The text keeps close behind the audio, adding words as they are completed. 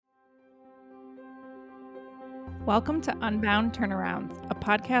Welcome to Unbound Turnarounds, a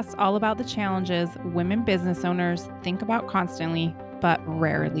podcast all about the challenges women business owners think about constantly, but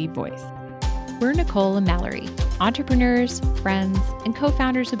rarely voice. We're Nicole and Mallory, entrepreneurs, friends, and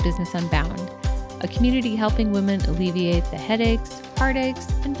co-founders of Business Unbound, a community helping women alleviate the headaches, heartaches,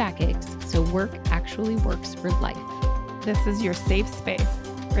 and backaches so work actually works for life. This is your safe space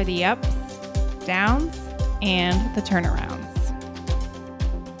for the ups, downs, and the turnarounds.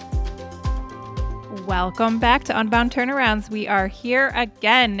 Welcome back to Unbound Turnarounds. We are here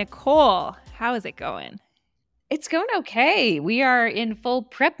again. Nicole, how is it going? It's going okay. We are in full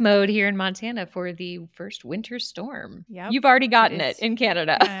prep mode here in Montana for the first winter storm. Yep. You've already gotten it in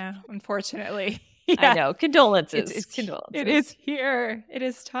Canada. Unfortunately. I know. Condolences. Condolences. It is here. It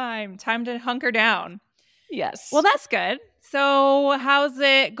is time to hunker down. Yes. Well, that's good. So how's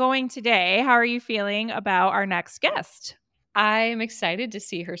it going today? How are you feeling about our next guest? I'm excited to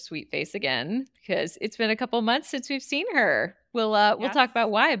see her sweet face again because it's been a couple months since we've seen her. We'll talk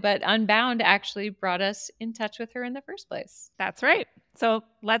about why, but Unbound actually brought us in touch with her in the first place. That's right. So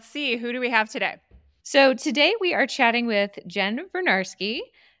let's see. Who do we have today? So today we are chatting with Jenn Vernarsky.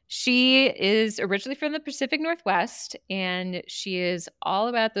 She is originally from the Pacific Northwest, and she is all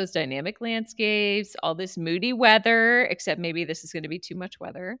about those dynamic landscapes, all this moody weather, except maybe this is going to be too much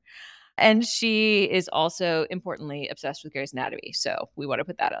weather. And she is also, importantly, obsessed with Grey's Anatomy. So we want to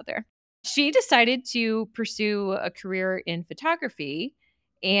put that out there. She decided to pursue a career in photography,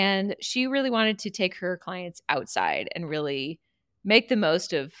 and she really wanted to take her clients outside and really make the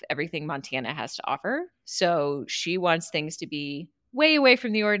most of everything Montana has to offer. So she wants things to be way away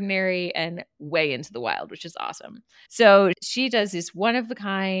from the ordinary and way into the wild, which is awesome. So she does this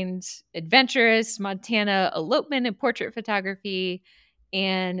one-of-a-kind, adventurous Montana elopement and portrait photography.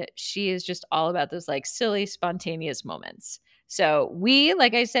 And she is just all about those like silly, spontaneous moments. So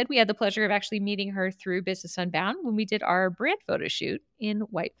like I said, we had the pleasure of actually meeting her through Business Unbound when we did our brand photo shoot in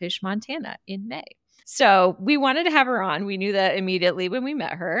Whitefish, Montana in May. So we wanted to have her on. We knew that immediately when we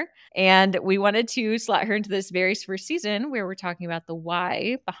met her. And we wanted to slot her into this very first season where we're talking about the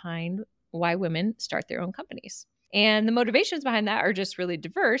why behind why women start their own companies. And the motivations behind that are just really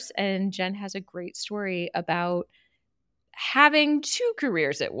diverse. And Jenn has a great story about having two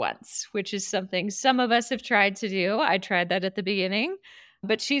careers at once, which is something some of us have tried to do. I tried that at the beginning,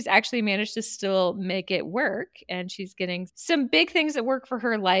 but she's actually managed to still make it work. And she's getting some big things that work for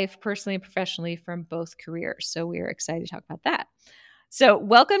her life, personally and professionally, from both careers. So we are excited to talk about that. So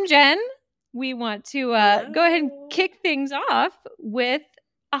welcome, Jenn. We want to go ahead and kick things off with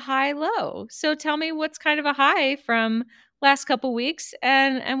a high-low. So tell me what's kind of a high from last couple weeks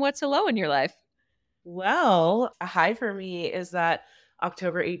and what's a low in your life? Well, a high for me is that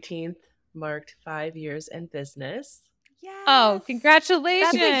October 18th marked 5 years in business. Yes. Oh,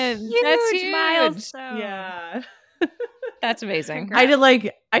 congratulations. That's huge milestone. Yeah. That's amazing.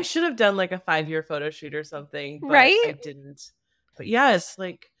 I should have done like a 5-year photo shoot or something, but right? I didn't. But yeah, it's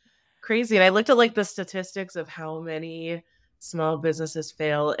like crazy. And I looked at like the statistics of how many small businesses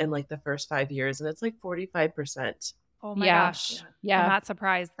fail in like the first 5 years, and it's like 45%. Oh my gosh. Yeah. I'm not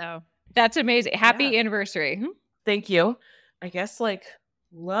surprised though. That's amazing. Happy anniversary. Thank you. I guess like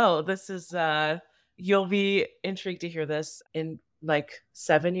low, this is you'll be intrigued to hear this. In like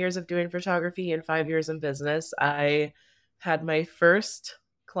 7 years of doing photography and 5 years in business, I had my first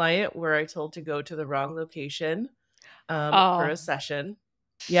client where I told to go to the wrong location for a session.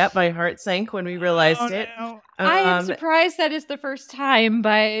 Yep, my heart sank when we realized it. No. I am surprised that is the first time,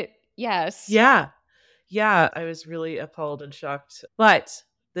 but yes. Yeah, I was really appalled and shocked. But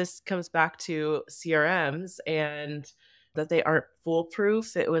this comes back to CRMs and that they aren't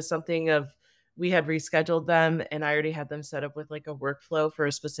foolproof. It was something of, we had rescheduled them and I already had them set up with like a workflow for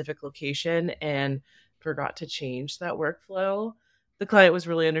a specific location and forgot to change that workflow. The client was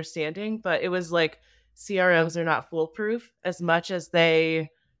really understanding, but it was like CRMs are not foolproof as much as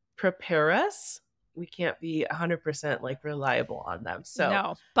they prepare us. We can't be 100% like reliable on them. So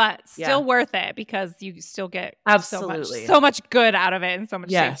no, but still worth it because you still get absolutely so much good out of it and so much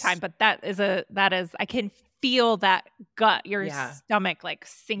save time. But that is I can feel that gut, your stomach like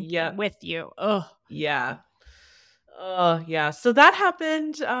sinking with you. Ugh. Yeah. Oh yeah. So that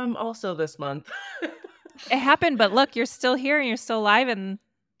happened also this month. It happened, but look, you're still here and you're still alive and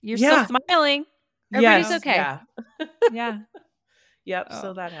you're still smiling. Everybody's okay. Yeah. Yeah. Yep. Oh.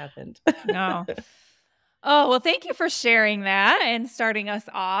 So that happened. No. Oh, well, thank you for sharing that and starting us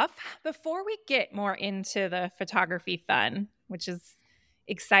off. Before we get more into the photography fun, which is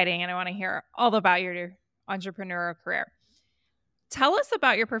exciting, and I want to hear all about your entrepreneurial career, tell us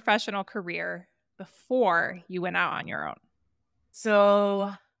about your professional career before you went out on your own.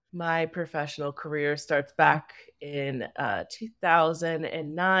 So My professional career starts back in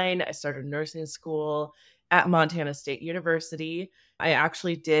 2009. I started nursing school at Montana State University. I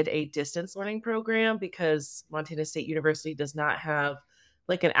actually did a distance learning program because Montana State University does not have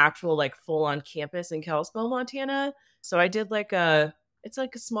like an actual like full on campus in Kalispell, Montana. So I did like it's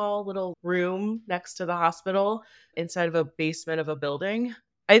like a small little room next to the hospital inside of a basement of a building.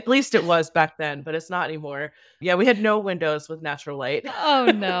 At least it was back then, but it's not anymore. Yeah, we had no windows with natural light.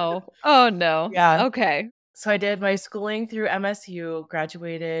 Oh, no. Oh, no. Yeah. Okay. So I did my schooling through MSU,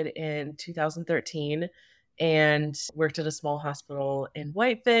 graduated in 2013, and worked at a small hospital in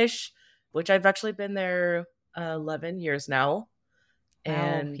Whitefish, which I've actually been there 11 years now. Wow.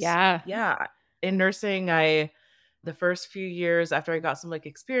 And Yeah. yeah, in nursing, the first few years after I got some like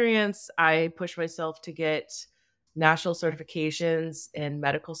experience, I pushed myself to get national certifications in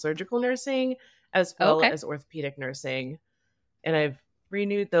medical surgical nursing as well Okay. as orthopedic nursing. And I've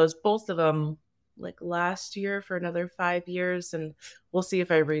renewed those, both of them, like last year for another 5 years. And we'll see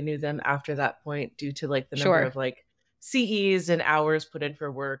if I renew them after that point due to like the number Sure. of like CEs and hours put in for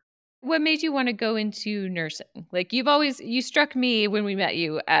work. What made you want to go into nursing? Like you struck me when we met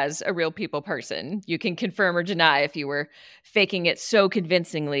you as a real people person. You can confirm or deny if you were faking it so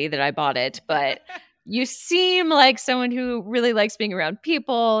convincingly that I bought it, but you seem like someone who really likes being around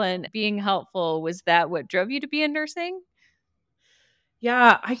people and being helpful. Was that what drove you to be in nursing?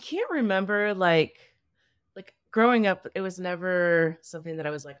 Yeah, I can't remember like growing up, it was never something that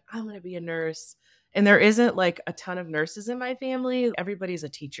I was like, I'm going to be a nurse. And there isn't like a ton of nurses in my family. Everybody's a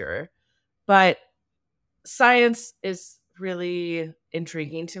teacher. But science is really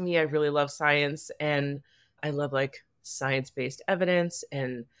intriguing to me. I really love science and I love like science-based evidence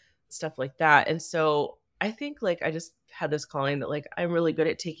and stuff like that. And so I think like I just had this calling that like I'm really good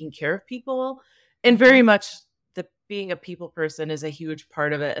at taking care of people and very much the being a people person is a huge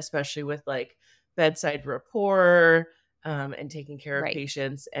part of it, especially with like bedside rapport and taking care of Right.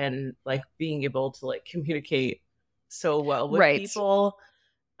 patients and like being able to like communicate so well with Right. people.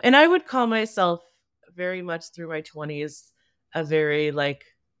 And I would call myself very much through my 20s a very like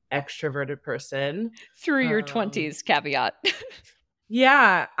extroverted person. Through your Um 20s caveat.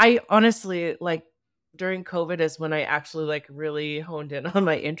 yeah, I honestly like during COVID is when I actually like really honed in on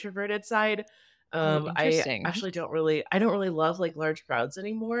my introverted side. Oh, I interesting. actually I don't really love like large crowds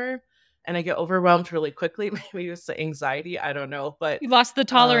anymore and I get overwhelmed really quickly. Maybe it's the anxiety, I don't know, but You lost the um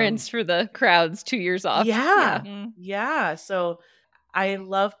tolerance for the crowds 2 years off. Yeah. yeah. Yeah, so I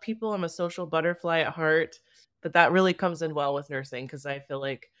love people. I'm a social butterfly at heart, but that really comes in well with nursing because I feel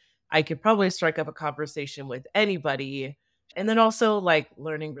like I could probably strike up a conversation with anybody. And then also like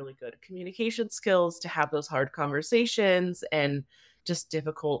learning really good communication skills to have those hard conversations and just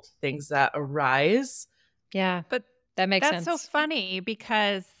difficult things that arise. Yeah. But That makes that's so sense. funny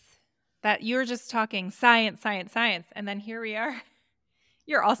because that you're just talking science, science, science. And then here we are.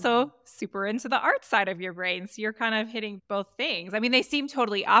 You're also super into the art side of your brain. So you're kind of hitting both things. I mean, they seem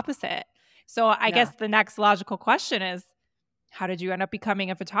totally opposite. So I Yeah. guess the next logical question is how did you end up becoming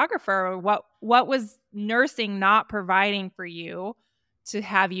a photographer? Or what was nursing not providing for you to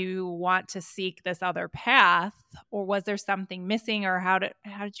have you want to seek this other path? Or was there something missing or how did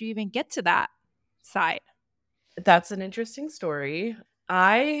you even get to that side? That's an interesting story.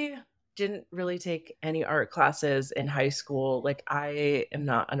 I didn't really take any art classes in high school. Like I am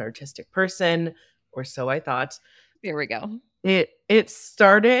not an artistic person, or so I thought. There we go. It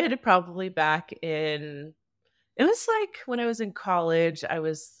started probably back in it was like when I was in college. I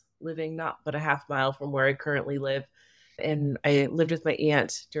was living not but a half mile from where I currently live. And I lived with my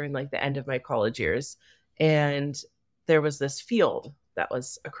aunt during like the end of my college years. And there was this field that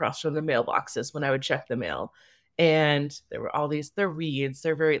was across from the mailboxes when I would check the mail. And there were all these, they're weeds.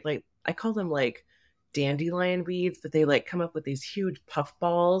 They're very like, I call them like dandelion weeds, but they like come up with these huge puff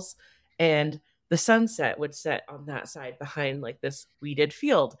balls. And the sunset would set on that side behind like this weeded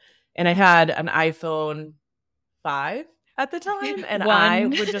field. And I had an iPhone 5 at the time and I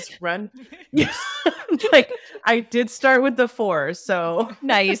One. would just run. Yeah. Like I did start with the 4, so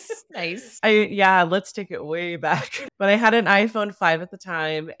Nice. Nice. yeah, let's take it way back. But I had an iPhone 5 at the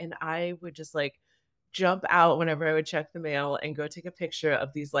time and I would just like jump out whenever I would check the mail and go take a picture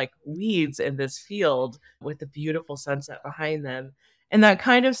of these like weeds in this field with the beautiful sunset behind them. And that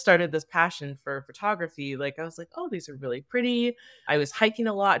kind of started this passion for photography. Like I was like, oh, these are really pretty. I was hiking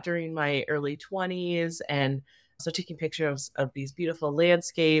a lot during my early 20s and so taking pictures of these beautiful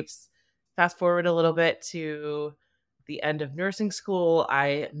landscapes. Fast forward a little bit to the end of nursing school,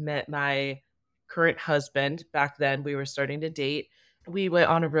 I met my current husband. Back then, we were starting to date. We went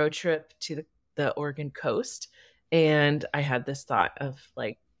on a road trip to the Oregon coast, and I had this thought of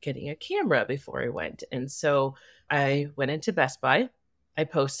like getting a camera before I went. And so I went into Best Buy. I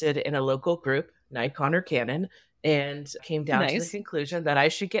posted in a local group, Nikon or Canon, and came down to the Nice. conclusion that I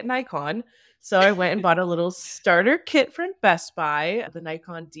should get Nikon. So I went and bought a little starter kit from Best Buy, the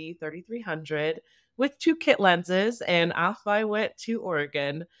Nikon D3300 with 2 kit lenses, and off I went to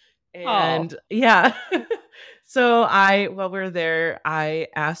Oregon. Oh, And yeah. So while we were there, I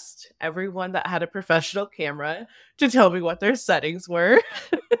asked everyone that had a professional camera to tell me what their settings were.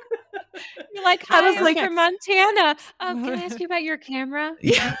 you're like, I hi, was I'm like, from Montana. Can I ask you about your camera?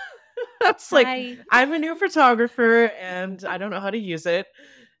 yeah, that's like, Hi. I'm a new photographer and I don't know how to use it.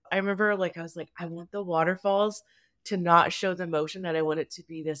 I remember I was like, I want the waterfalls to not show the motion, and I want it to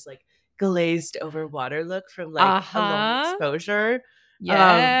be this like glazed over water look from like a long Uh-huh. exposure.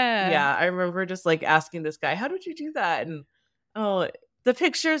 Yeah. Yeah, I remember just like asking this guy, how did you do that? And oh, the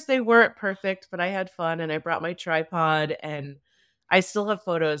pictures, they weren't perfect, but I had fun and I brought my tripod, and I still have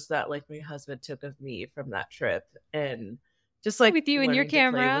photos that like my husband took of me from that trip, and just like With you and your learning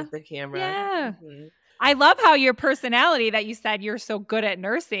to play camera. with the camera. Yeah. I love how your personality that you said you're so good at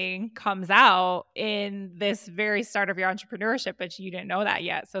nursing comes out in this very start of your entrepreneurship, but you didn't know that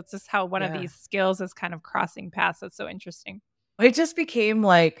yet. So it's just how one of Yeah. these skills is kind of crossing paths. That's so interesting. It just became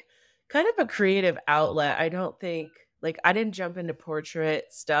like kind of a creative outlet. I don't think like I didn't jump into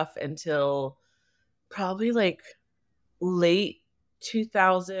portrait stuff until probably like late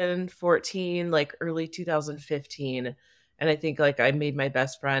 2014, like early 2015. And I think like I made my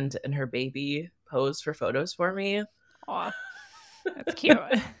best friend and her baby pose for photos for me. Aw, that's cute.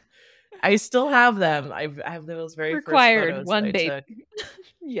 I still have them. I have those very first Required photos that one I baby. took.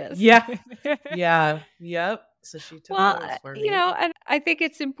 Yes. Yeah. Yeah. Yep. So she took Well, those for me. and I think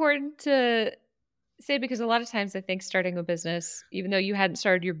it's important to say, because a lot of times I think starting a business, even though you hadn't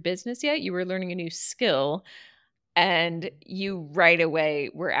started your business yet, you were learning a new skill, and you right away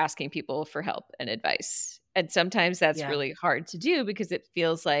were asking people for help and advice. And sometimes that's Yeah. really hard to do, because it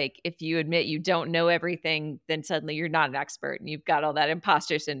feels like if you admit you don't know everything, then suddenly you're not an expert and you've got all that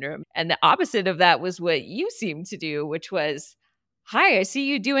imposter syndrome. And the opposite of that was what you seemed to do, which was, hi, I see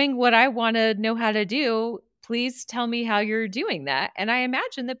you doing what I want to know how to do. Please tell me how you're doing that. And I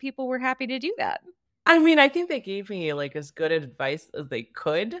imagine that people were happy to do that. I mean, I think they gave me like as good advice as they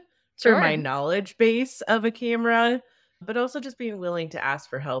could for Sure. my knowledge base of a camera, but also just being willing to ask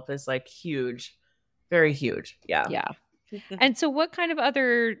for help is like huge, very huge. Yeah. Yeah. And so, what kind of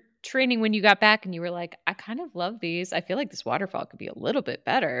other training, when you got back and you were like, I kind of love these, I feel like this waterfall could be a little bit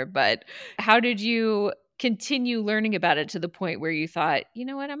better, but how did you continue learning about it to the point where you thought, you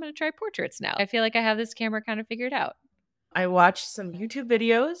know what, I'm going to try portraits now? I feel like I have this camera kind of figured out. I watched some YouTube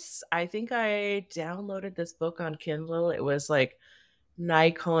videos. I think I downloaded this book on Kindle. It was like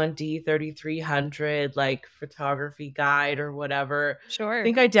Nikon D3300, like photography guide or whatever. I Sure.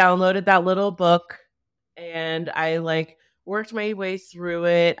 think I downloaded that little book and I like worked my way through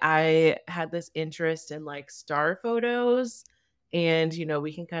it. I had this interest in like star photos, and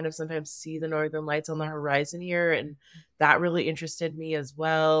we can kind of sometimes see the northern lights on the horizon here, and that really interested me as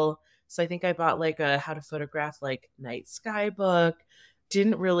well. So I think I bought like a how to photograph like night sky book.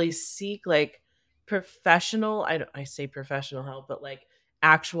 Didn't really seek like professional, I say professional help, but like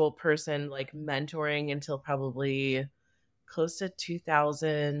actual person like mentoring until probably close to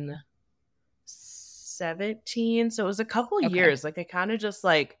 2017. So it was a couple Okay. years. Like I kind of just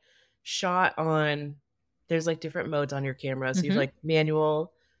like shot on, there's like different modes on your camera. So you have Hmm. like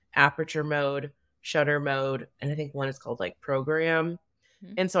manual, aperture mode, shutter mode, and I think one is called like program.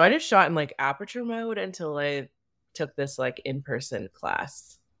 And so I just shot in like aperture mode until I took this like in-person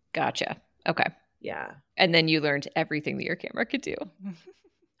class. Gotcha. Okay. Yeah. And then you learned everything that your camera could do.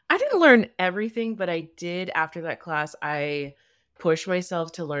 I didn't learn everything, but I did after that class. I pushed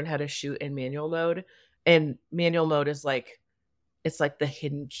myself to learn how to shoot in manual mode. And manual mode is like, it's like the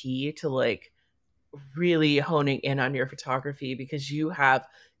hidden key to like really honing in on your photography, because you have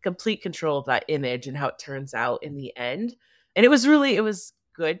complete control of that image and how it turns out in the end. And it was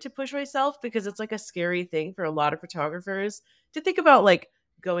good to push myself, because it's like a scary thing for a lot of photographers to think about like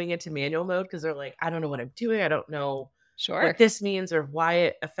going into manual mode, because they're like, I don't know what I'm doing. I don't know Sure. what this means or why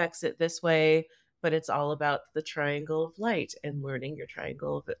it affects it this way. But it's all about the triangle of light and learning your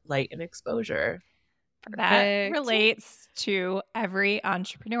triangle of light and exposure. That Perfect. relates to every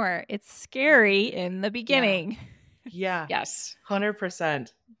entrepreneur. It's scary in the Yeah. beginning. Yeah. Yes.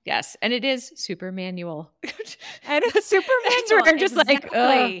 100%. Yes. And it is super manual. And it's super That's where manual. I'm just like,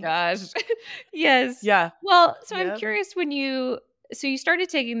 oh Exactly. gosh. Yes. Yeah. Well, so I'm Yep. curious, so you started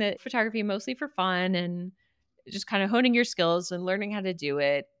taking the photography mostly for fun and just kind of honing your skills and learning how to do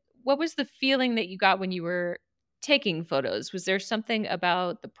it. What was the feeling that you got when you were taking photos? Was there something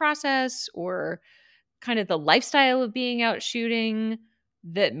about the process or kind of the lifestyle of being out shooting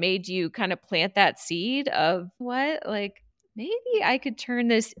that made you kind of plant that seed of what, like, maybe I could turn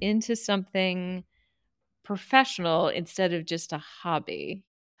this into something professional instead of just a hobby?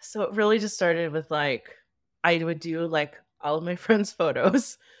 So it really just started with like, I would do like all of my friends'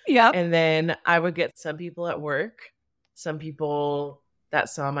 photos. Yep. And then I would get some people at work, some people that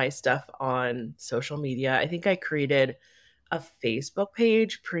saw my stuff on social media. I think I created a Facebook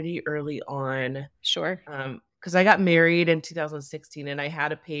page pretty early on. Sure. Because I got married in 2016 and I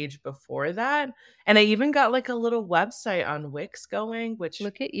had a page before that. And I even got like a little website on Wix going, which,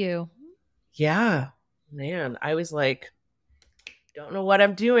 Look at you. yeah, man, I was like, don't know what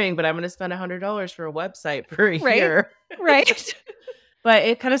I'm doing, but I'm going to spend $100 for a website for a Right. year. Right. But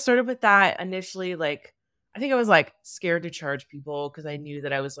it kind of started with that initially. Like, I think I was like scared to charge people because I knew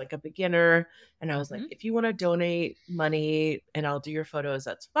that I was like a beginner. And I was like, Mhm. if you want to donate money and I'll do your photos,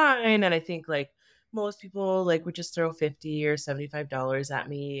 that's fine. And I think like most people like would just throw $50 or $75 at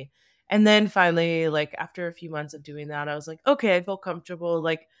me. And then finally, like after a few months of doing that, I was like, okay, I feel comfortable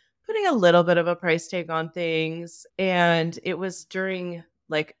like putting a little bit of a price tag on things. And it was during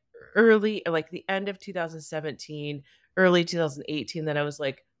like early, like the end of 2017, early 2018 that I was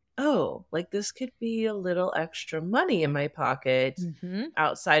like, oh, like this could be a little extra money in my pocket Mhm.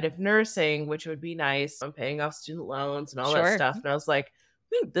 outside of nursing, which would be nice. I'm paying off student loans and all that Sure. stuff. And I was like,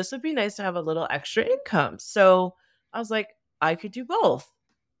 this would be nice to have a little extra income. So I was like, I could do both.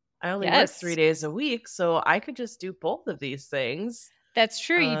 I only work 3 Yes. days a week, so I could just do both of these things. That's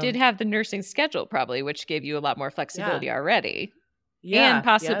true. You did Um, have the nursing schedule probably, which gave you a lot more yeah. flexibility already. And Yeah. Yep.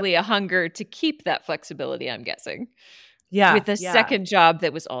 possibly a hunger to keep that flexibility, I'm guessing, Yeah. with a Yeah. second job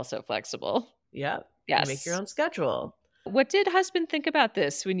that was also flexible. Yep. You make your Yes. own schedule. What did husband think about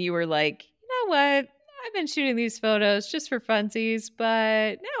this when you were like, you know what? I've been shooting these photos just for funsies,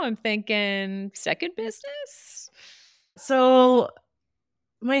 but now I'm thinking second business. So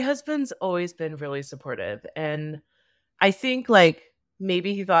my husband's always been really supportive, and I think like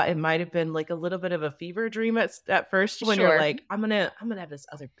maybe he thought it might have been like a little bit of a fever dream at first when you're Sure. like, I'm gonna have this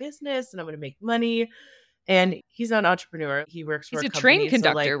other business and I'm gonna make money. And he's not an entrepreneur. He works for He's a a train company.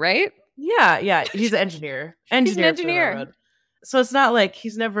 So like, conductor, right? yeah, he's an engineer. He's an Engineer for the engineer. railroad. So it's not like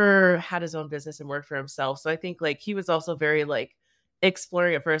he's never had his own business and worked for himself. So I think like he was also very like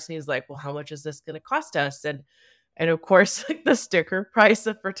exploring at first, and he's like, well, how much is this gonna cost us? And of course, like the sticker price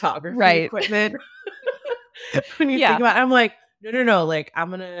of photography Right. equipment. When you Yeah. think about it, I'm like, no. Like, I'm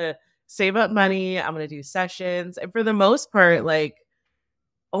going to save up money. I'm going to do sessions. And for the most part, like,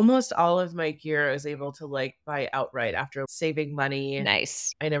 almost all of my gear I was able to like buy outright after saving money.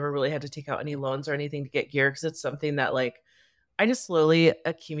 Nice. I never really had to take out any loans or anything to get gear because it's something that like I just slowly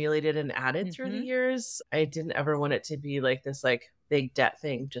accumulated and added through the Mhm. years. I didn't ever want it to be like this like big debt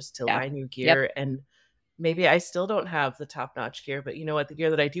thing just to Yeah. buy new Yep. gear. And maybe I still don't have the top notch gear, but you know what? The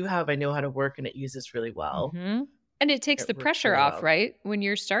gear that I do have, I know how to work and it uses really well. Mhm. And it takes It the works pressure really off, well. right? When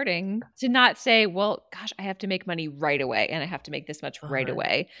you're starting to not say, well, gosh, I have to make money right away and I have to make this much right Uh-huh.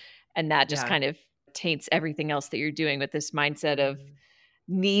 away. And that just Yeah. kind of taints everything else that you're doing with this mindset of Mhm.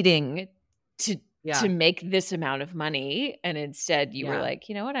 needing to Yeah. make this amount of money. And instead you were Yeah. like,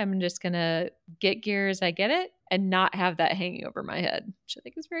 you know what, I'm just gonna get gear as I get it and not have that hanging over my head, which I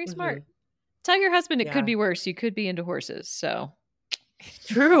think is very smart. Mhm. Tell your husband it could Yeah. be worse. You could be into horses. So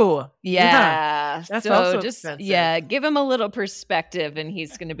True. Yeah. yeah. That's So also just, expensive. give him a little perspective and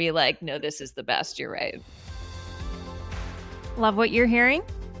he's going to be like, no, this is the best. You're right. Love what you're hearing?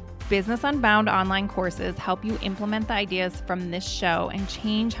 Business Unbound online courses help you implement the ideas from this show and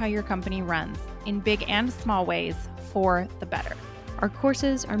change how your company runs in big and small ways for the better. Our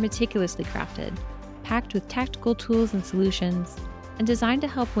courses are meticulously crafted, packed with tactical tools and solutions, and designed to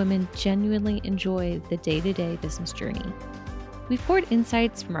help women genuinely enjoy the day-to-day business journey. We've poured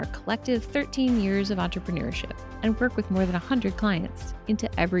insights from our collective 13 years of entrepreneurship and work with more than 100 clients into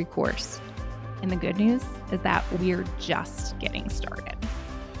every course. And the good news is that we're just getting started.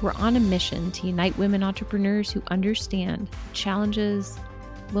 We're on a mission to unite women entrepreneurs who understand the challenges,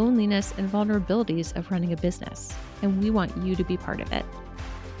 loneliness, and vulnerabilities of running a business, and we want you to be part of it.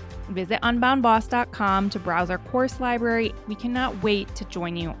 Visit unboundboss.com to browse our course library. We cannot wait to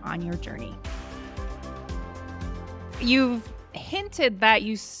join you on your journey. You've hinted that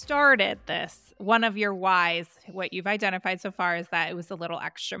you started this. One of your whys, what you've identified so far, is that it was a little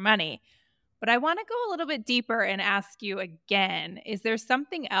extra money. But I want to go a little bit deeper and ask you again, is there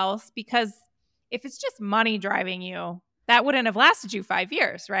something else? Because if it's just money driving you, that wouldn't have lasted you 5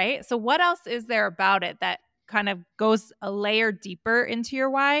 years, right? So what else is there about it that kind of goes a layer deeper into your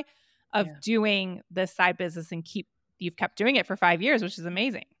why? of doing this side business and you've kept doing it for 5 years, which is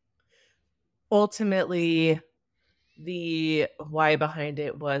amazing. Ultimately, the why behind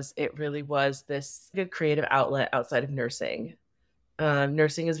it really was this good creative outlet outside of nursing.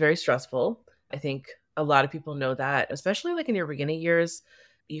 Nursing is very stressful. I think a lot of people know that, especially like in your beginning years,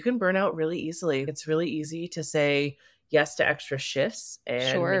 you can burn out really easily. It's really easy to say yes to extra shifts,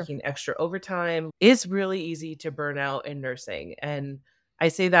 and making extra overtime is really easy to burn out in nursing. And I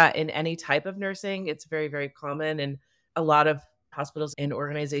say that in any type of nursing, it's very, very common. And a lot of hospitals and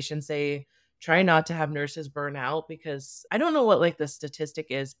organizations say, try not to have nurses burn out, because I don't know what like the statistic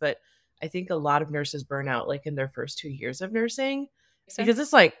is, but I think a lot of nurses burn out like in their first 2 years of nursing, because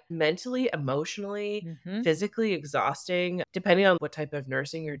it's like mentally, emotionally, physically exhausting, depending on what type of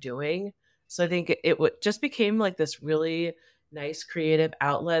nursing you're doing. So I think it just became like this really nice creative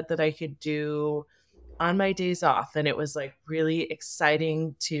outlet that I could do on my days off. And it was like really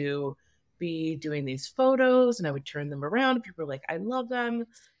exciting to be doing these photos, and I would turn them around and people were like, I love them.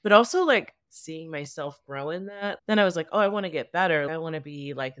 But also like seeing myself grow in that. Then I was like, oh, I want to get better. I want to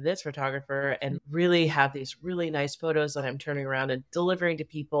be like this photographer and really have these really nice photos that I'm turning around and delivering to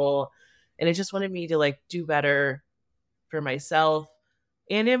people. And it just wanted me to like do better for myself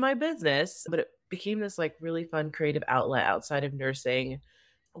and in my business. But it became this like really fun creative outlet outside of nursing.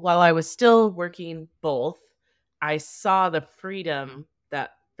 While I was still working both, I saw the freedom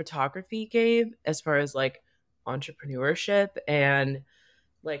that photography gave as far as like entrepreneurship. And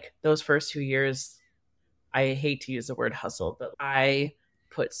like those first 2 years, I hate to use the word hustle, but I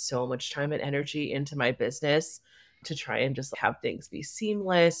put so much time and energy into my business to try and just have things be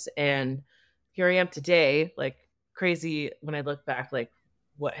seamless. And here I am today, like crazy when I look back, like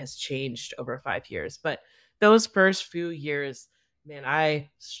what has changed over 5 years. But those first few years, man,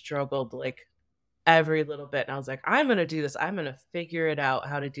 I struggled like every little bit. And I was like, I'm going to do this. I'm going to figure it out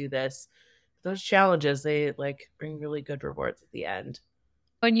how to do this. Those challenges, they like bring really good rewards at the end.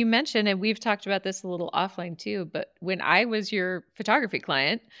 And you mentioned, and we've talked about this a little offline too, but when I was your photography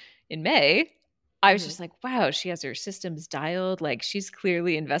client in May, I was just like, wow, she has her systems dialed. Like she's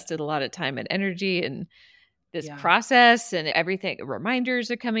clearly invested a lot of time and energy in this process, and everything. Reminders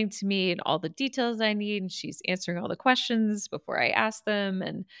are coming to me and all the details I need. And she's answering all the questions before I ask them.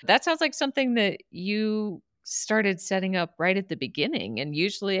 And that sounds like something that you started setting up right at the beginning. And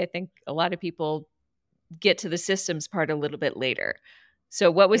usually I think a lot of people get to the systems part a little bit later. So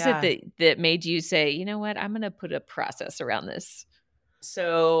what was it that made you say, you know what, I'm going to put a process around this?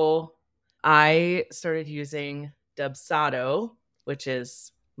 So I started using Dubsado, which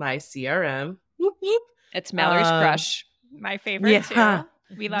is my CRM. Whoop, whoop. It's Mallory's crush. My favorite too.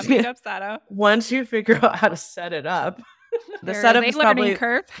 We love you, Dubsado. Once you figure out how to set it up, the setup is probably learning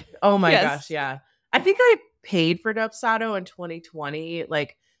curve. Oh my gosh, yeah. I think I paid for Dubsado in 2020.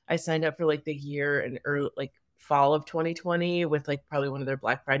 Like I signed up for like the year and early, like fall of 2020 with like probably one of their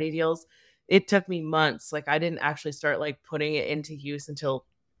Black Friday deals. It took me months. Like I didn't actually start like putting it into use until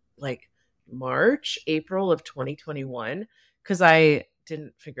like April of 2021, because I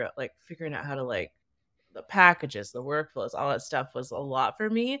didn't figuring out how to like the packages, the workflows, all that stuff was a lot for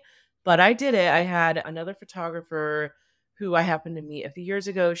me. But I did it. I had another photographer who I happened to meet a few years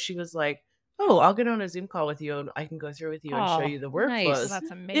ago. She was like, oh, I'll get on a Zoom call with you and I can go through with you and show you the workflows. Nice.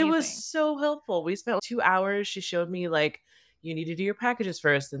 That's amazing. It was so helpful. We spent 2 hours. She showed me like, you need to do your packages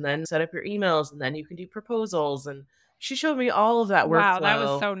first and then set up your emails and then you can do proposals. And she showed me all of that workflow. Wow, that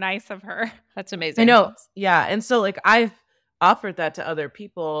was so nice of her. That's amazing. I know. Yeah. And so like I've offered that to other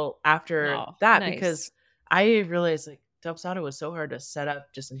people after that because I realized like Dubsado was so hard to set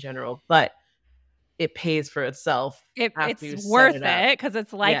up just in general, but it pays for itself. It's worth it because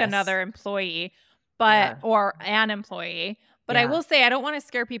it's like another employee, or an employee. But I will say I don't want to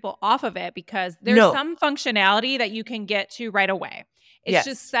scare people off of it because there's some functionality that you can get to right away. It's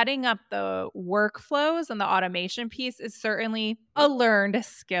just setting up the workflows, and the automation piece is certainly a learned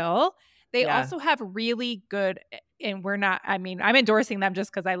skill. They also have really good, and I'm endorsing them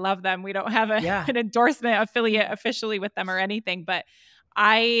just because I love them. We don't have an endorsement affiliate officially with them or anything, but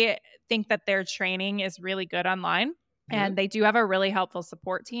I think that their training is really good online, and they do have a really helpful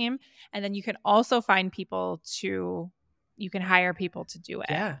support team. And then you can also find you can hire people to do it,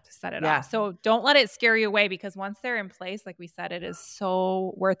 to set it up. So don't let it scare you away, because once they're in place, like we said, it is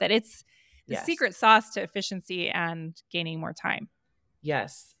so worth it. It's the secret sauce to efficiency and gaining more time.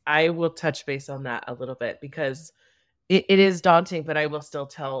 Yes, I will touch base on that a little bit because it is daunting, but I will still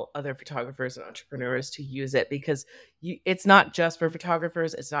tell other photographers and entrepreneurs to use it because it's not just for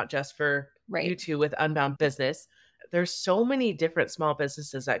photographers. It's not just for you two with Unbound Business. There's so many different small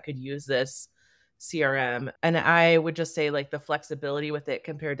businesses that could use this. CRM. And I would just say like the flexibility with it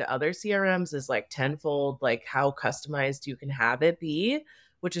compared to other CRMs is like tenfold, like how customized you can have it be,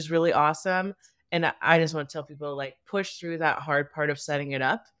 which is really awesome. And I just want to tell people like push through that hard part of setting it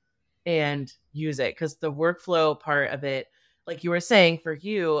up and use it, because the workflow part of it, like you were saying, for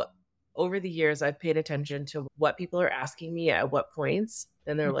you, over the years, I've paid attention to what people are asking me at what points.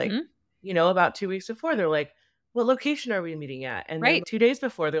 And they're like, about 2 weeks before, they're like, what location are we meeting at? And then Right. 2 days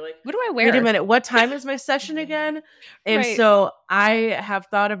before, they're like, what do I wear? wait a minute, what time is my session again? And Right. so I have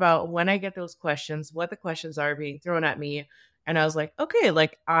thought about when I get those questions, what the questions are being thrown at me. And I was like, okay,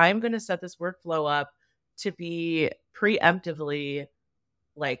 like I'm going to set this workflow up to be preemptively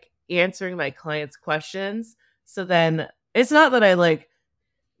like answering my clients' questions. So then it's not that I like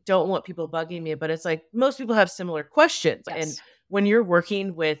don't want people bugging me, but it's like most people have similar questions. Yes. And when you're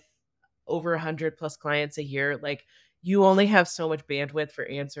working with over 100 plus clients a year, like you only have so much bandwidth for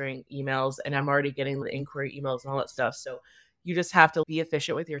answering emails. And I'm already getting the inquiry emails and all that stuff. So you just have to be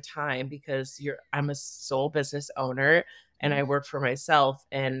efficient with your time, because I'm a sole business owner and I work for myself.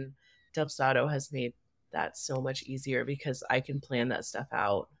 And Dubsado has made that so much easier because I can plan that stuff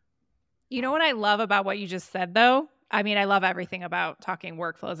out. You know what I love about what you just said, though? I mean, I love everything about talking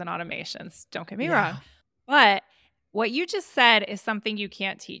workflows and automations. Don't get me wrong. But what you just said is something you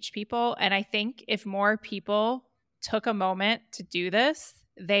can't teach people. And I think if more people took a moment to do this,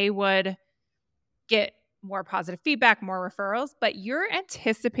 they would get more positive feedback, more referrals, but you're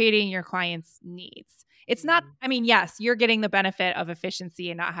anticipating your clients' needs. It's not, I mean, yes, you're getting the benefit of efficiency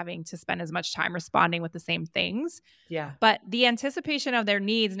and not having to spend as much time responding with the same things. Yeah. But the anticipation of their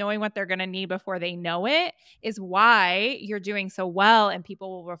needs, knowing what they're going to need before they know it, is why you're doing so well, and people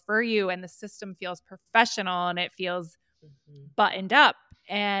will refer you, and the system feels professional and it feels buttoned up,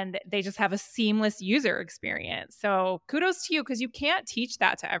 and they just have a seamless user experience. So kudos to you, because you can't teach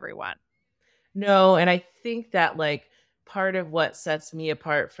that to everyone. No, and I think that like part of what sets me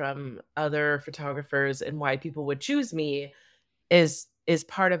apart from other photographers and why people would choose me is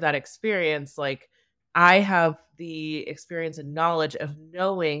part of that experience. Like I have the experience and knowledge of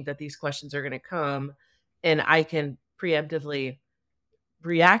knowing that these questions are going to come, and I can preemptively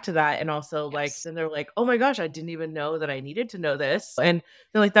react to that. And also like then they're like, oh my gosh, I didn't even know that I needed to know this. And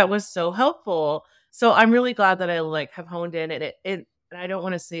they're like, that was so helpful. So I'm really glad that I like have honed in, and and I don't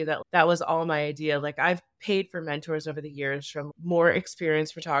want to say that that was all my idea. Like I've paid for mentors over the years from more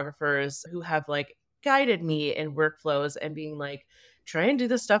experienced photographers who have like guided me in workflows and being like, try and do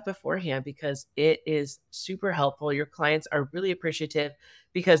this stuff beforehand, because it is super helpful. Your clients are really appreciative,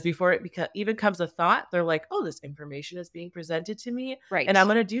 because before it even comes a thought, they're like, oh, this information is being presented to me. Right. And I'm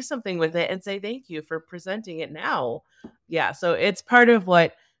going to do something with it and say, thank you for presenting it now. Yeah. So it's part of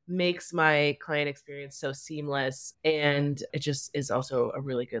what makes my client experience so seamless. And it just is also a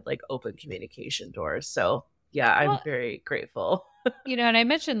really good, like open communication door. So yeah, I'm very grateful. And I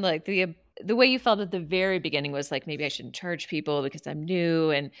mentioned like the way you felt at the very beginning was like, maybe I shouldn't charge people because I'm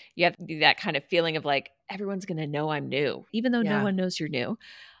new. And you have that kind of feeling of like, everyone's going to know I'm new, even though no one knows you're new.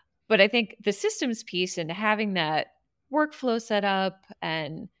 But I think the systems piece and having that workflow set up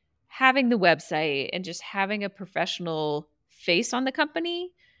and having the website and just having a professional face on the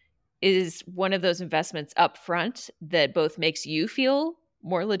company is one of those investments up front that both makes you feel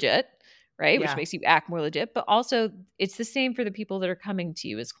more legit, right? Which makes you act more legit, but also it's the same for the people that are coming to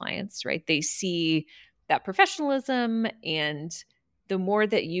you as clients, right? They see that professionalism, and the more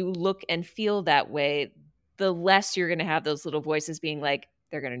that you look and feel that way, the less you're going to have those little voices being like,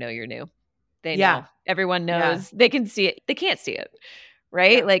 they're going to know you're new. They know. Everyone knows. They can see it. They can't see it,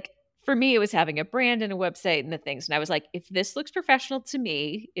 right? Like for me, it was having a brand and a website and the things. And I was like, if this looks professional to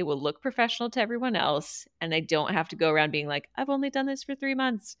me, it will look professional to everyone else. And I don't have to go around being like, I've only done this for 3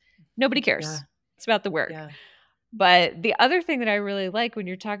 months. Nobody cares. It's about the work. But the other thing that I really like when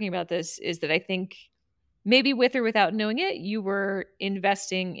you're talking about this is that I think maybe with or without knowing it, you were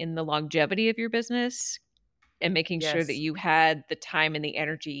investing in the longevity of your business and making sure that you had the time and the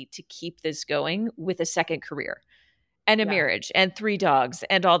energy to keep this going with a second career and a marriage and 3 dogs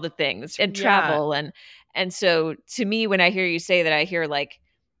and all the things and travel. And so to me, when I hear you say that, I hear like,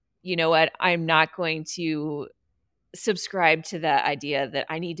 you know what, I'm not going to subscribe to the idea that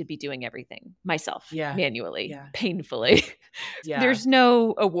I need to be doing everything myself manually, painfully. There's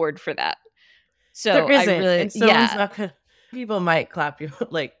no award for that. So there isn't. I really, and someone's not gonna, people might clap you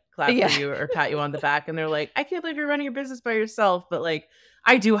like clap for you or pat you on the back, and they're like, I can't believe you're running your business by yourself. But like,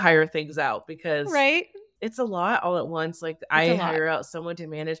 I do hire things out because it's a lot all at once. Like I hire out someone to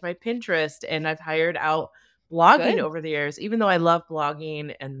manage my Pinterest, and I've hired out blogging over the years, even though I love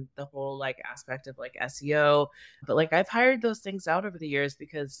blogging and the whole like aspect of like SEO. But like I've hired those things out over the years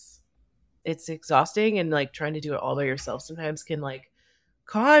because it's exhausting, and like trying to do it all by yourself sometimes can like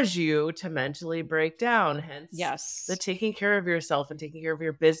cause you to mentally break down. Hence, Yes. the taking care of yourself and taking care of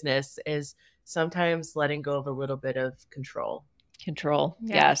your business is sometimes letting go of a little bit of control. Control.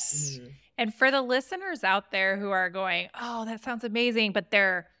 Yes. Yes. And for the listeners out there who are going, oh, that sounds amazing, but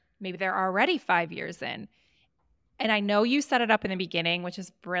maybe they're already 5 years in. And I know you set it up in the beginning, which is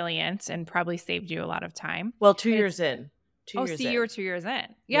brilliant and probably saved you a lot of time. Well, 2 years in. 2 Oh, years see, in. you were 2 years in.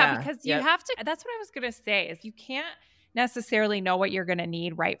 Yeah, because you Yep. have to, that's what I was going to say, is you can't necessarily know what you're going to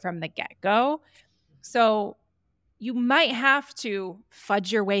need right from the get-go. So you might have to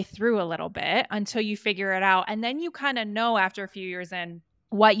fudge your way through a little bit until you figure it out. And then you kind of know after a few years in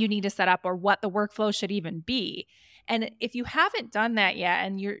what you need to set up or what the workflow should even be. And if you haven't done that yet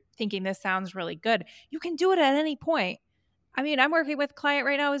and you're thinking this sounds really good, you can do it at any point. I mean, I'm working with a client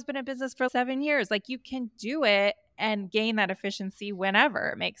right now who's been in business for 7 years. Like, you can do it and gain that efficiency whenever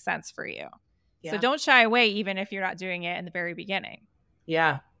it makes sense for you. Yeah. So don't shy away, even if you're not doing it in the very beginning.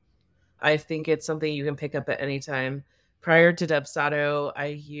 Yeah. I think it's something you can pick up at any time. Prior to Dubsado, I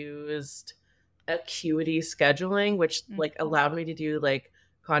used Acuity scheduling, which like allowed me to do like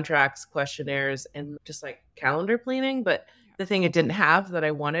contracts, questionnaires, and just like calendar planning. But the thing it didn't have that I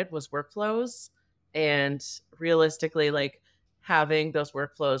wanted was workflows. And realistically, like having those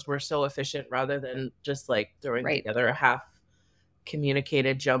workflows were so efficient rather than just like throwing together a half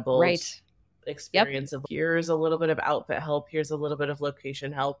communicated, jumbled experience of here's a little bit of outfit help, here's a little bit of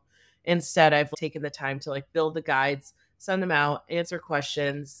location help. Instead, I've taken the time to like build the guides, send them out, answer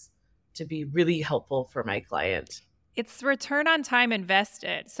questions to be really helpful for my client. It's return on time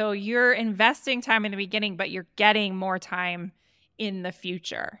invested. So you're investing time in the beginning, but you're getting more time in the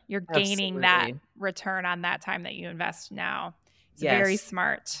future. You're gaining that return on that time that you invest now. It's very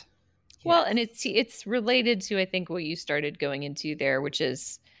smart. Well, and it's related to, I think, what you started going into there, which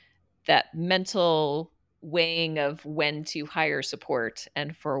is that mental weighing of when to hire support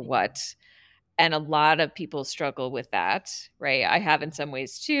and for what. And a lot of people struggle with that, right? I have in some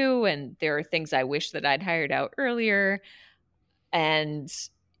ways too. And there are things I wish that I'd hired out earlier. And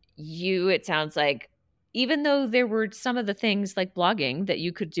it sounds like, even though there were some of the things like blogging that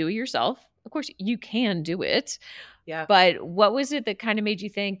you could do yourself, of course you can do it. Yeah. But what was it that kind of made you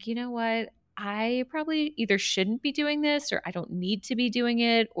think, you know what? I probably either shouldn't be doing this, or I don't need to be doing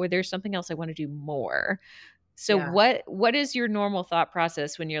it, or there's something else I want to do more. So what is your normal thought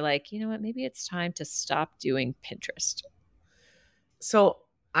process when you're like, you know what, maybe it's time to stop doing Pinterest? So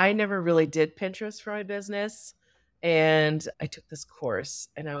I never really did Pinterest for my business. And I took this course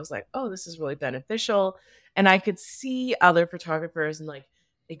and I was like, oh, this is really beneficial. And I could see other photographers, and like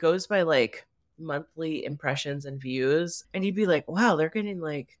it goes by like monthly impressions and views. And you'd be like, wow, they're getting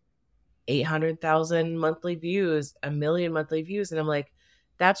like 800,000 monthly views, 1 million monthly views. And I'm like,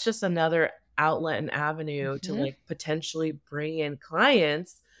 that's just another outlet and avenue to like potentially bring in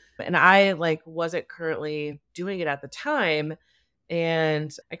clients. And I like wasn't currently doing it at the time.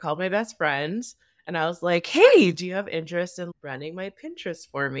 And I called my best friend and I was like, hey, do you have interest in running my Pinterest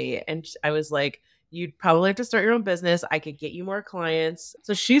for me? And I was like, you'd probably have to start your own business. I could get you more clients.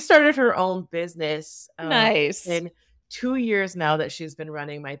 So she started her own business. Nice. In 2 years now that she's been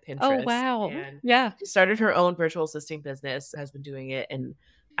running my Pinterest. Oh, wow. And yeah. She started her own virtual assisting business, has been doing it. And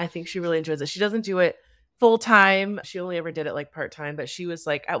I think she really enjoys it. She doesn't do it full time. She only ever did it like part time. But she was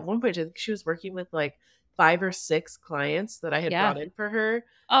like, at one point, I think she was working with like 5 or 6 clients that I had brought in for her.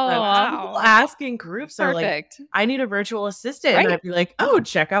 Oh, wow. Asking groups are like, I need a virtual assistant. And I'd be like, oh,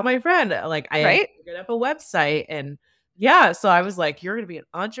 check out my friend. Like I figured up a website. And yeah, so I was like, you're going to be an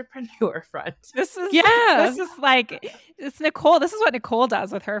entrepreneur friend. This is like, it's Nicole. This is what Nicole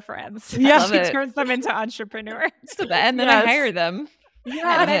does with her friends. Yeah. She turns them into entrepreneurs. And then I hire them.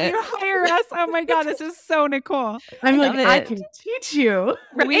 Yeah, and then you hire us. Oh my God, this is so Nicole. I'm like, I can teach you.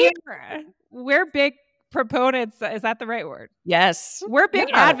 We're big proponents. Is that the right word? Yes. We're big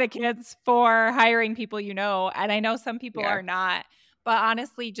advocates for hiring people, and I know some people are not, but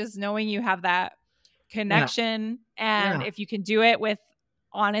honestly, just knowing you have that connection and if you can do it with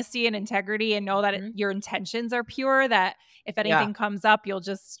honesty and integrity and know that your intentions are pure, that if anything comes up, you'll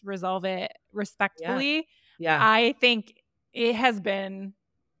just resolve it respectfully. Yeah. I think it has been,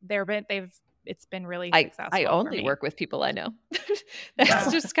 it's been really successful. I only work with people I know.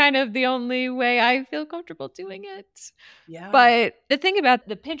 That's just kind of the only way I feel comfortable doing it. Yeah. But the thing about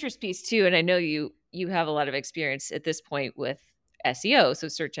the Pinterest piece too, and I know you have a lot of experience at this point with SEO, so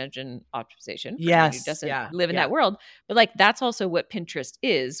search engine optimization. Yes. Who doesn't live in that world. But like that's also what Pinterest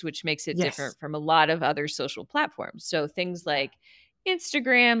is, which makes it different from a lot of other social platforms. So things like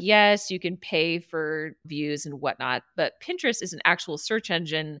Instagram, yes, you can pay for views and whatnot, but Pinterest is an actual search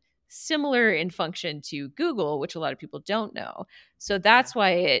engine similar in function to Google, which a lot of people don't know. So that's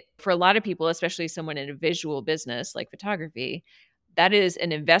why for a lot of people, especially someone in a visual business like photography, that is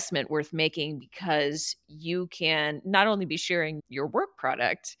an investment worth making, because you can not only be sharing your work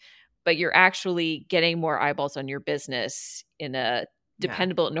product, but you're actually getting more eyeballs on your business in a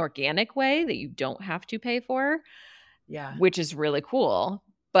dependable and organic way that you don't have to pay for, which is really cool.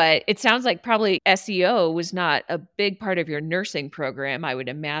 But it sounds like probably SEO was not a big part of your nursing program, I would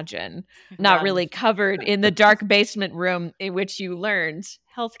imagine. Not really covered in the dark basement room in which you learned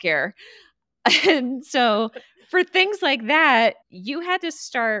healthcare. And so for things like that, you had to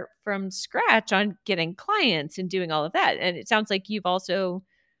start from scratch on getting clients and doing all of that. And it sounds like you've also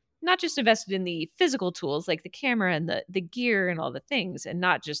not just invested in the physical tools like the camera and the gear and all the things, and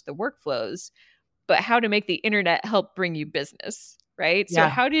not just the workflows, but how to make the internet help bring you business, right? So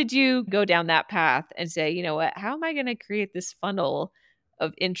how did you go down that path and say, you know what, how am I going to create this funnel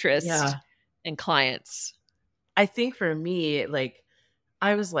of interest and clients? I think for me, like,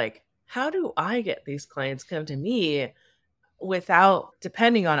 I was like, how do I get these clients come to me without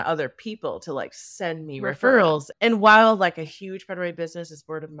depending on other people to like send me referrals? And while like a huge part of my business is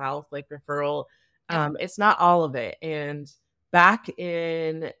word of mouth, like referral, it's not all of it. And back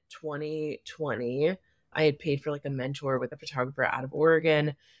in 2020, I had paid for like a mentor with a photographer out of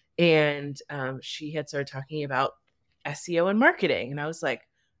Oregon, and she had started talking about SEO and marketing. And I was like,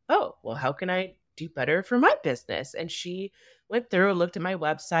 oh, well, how can I do better for my business? And she went through and looked at my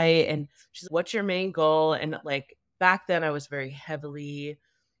website, and she's like, what's your main goal? And like back then I was very heavily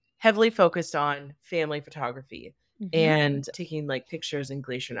focused on family photography and taking like pictures in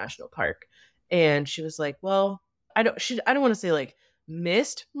Glacier National Park. And she was like, well, I don't want to say like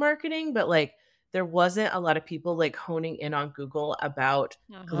missed marketing, but like there wasn't a lot of people like honing in on Google about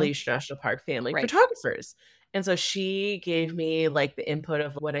Glacier National Park family photographers. And so she gave me like the input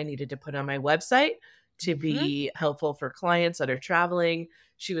of what I needed to put on my website to be helpful for clients that are traveling.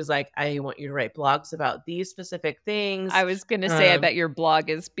 She was like, I want you to write blogs about these specific things. I was going to say, I bet your blog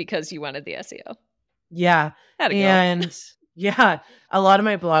is because you wanted the SEO. Yeah. That'd and yeah, a lot of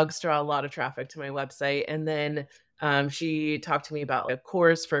my blogs draw a lot of traffic to my website. And then she talked to me about a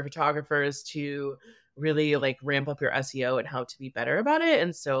course for photographers to really like ramp up your SEO and how to be better about it.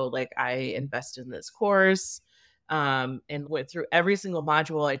 And so like I invested in this course and went through every single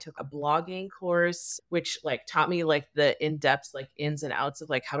module. I took a blogging course, which like taught me like the in-depth like ins and outs of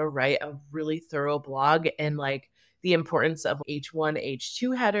like how to write a really thorough blog, and like the importance of H1,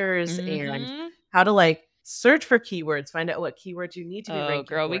 H2 headers, and how to like search for keywords, find out what keywords you need to be ranking.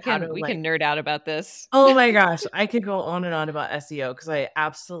 Girl, we can nerd out about this. Oh my gosh, I could go on and on about SEO because I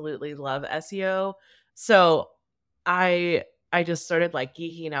absolutely love SEO. So I just started like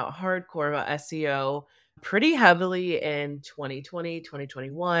geeking out hardcore about SEO pretty heavily in 2020,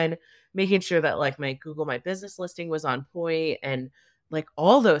 2021, making sure that like my Google My Business listing was on point and like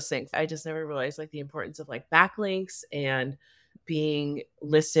all those things. I just never realized like the importance of like backlinks and being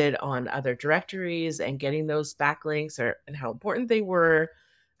listed on other directories and getting those backlinks and how important they were.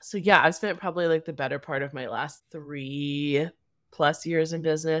 So yeah, I've spent probably like the better part of my last 3+ years in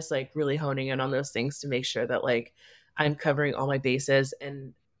business, like really honing in on those things to make sure that like I'm covering all my bases.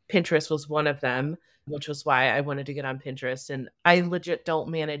 And Pinterest was one of them, which was why I wanted to get on Pinterest. And I legit don't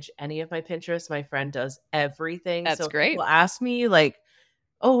manage any of my Pinterest. My friend does everything. That's great. People ask me like,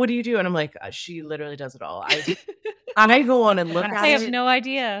 oh, what do you do? And I'm like, she literally does it all. I go on and look at it. I have no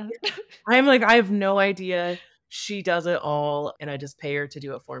idea. I'm like, I have no idea. She does it all, and I just pay her to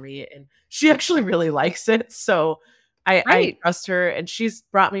do it for me. And she actually really likes it. So I trust her. And she's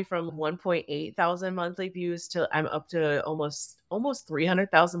brought me from 1.8 thousand monthly views to I'm up to almost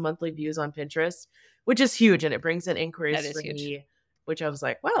 300,000 monthly views on Pinterest, which is huge. And it brings in inquiries for me, which I was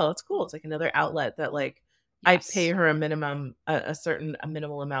like, wow, that's cool. It's like another outlet that like I pay her a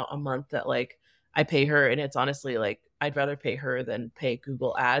minimal amount a month that like I pay her. And it's honestly like, I'd rather pay her than pay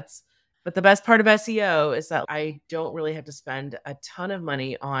Google ads. But the best part of SEO is that I don't really have to spend a ton of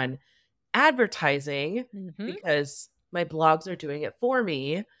money on advertising because my blogs are doing it for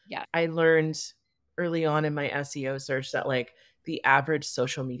me. Yeah. I learned early on in my SEO search that like the average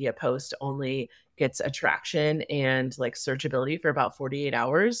social media post only gets attraction and like searchability for about 48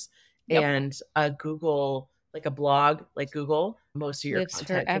 hours. Yep. And a Google, like a blog, like Google, most of your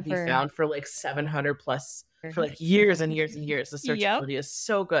content can be found for like 700 plus for like years and years and years. The searchability is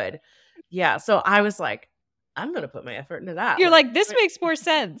so good. Yeah. So I was like, I'm going to put my effort into that. You're like, this makes more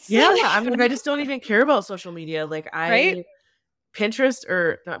sense. Yeah. I'm like, I just don't even care about social media. Like Pinterest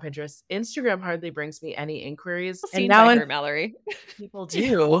or not Pinterest, Instagram hardly brings me any inquiries. And now Mallory. People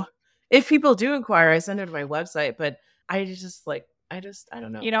do. If people do inquire, I send it to my website, but I just like, I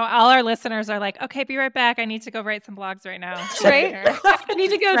don't know. You know, all our listeners are like, okay, be right back. I need to go write some blogs right now. Right? I need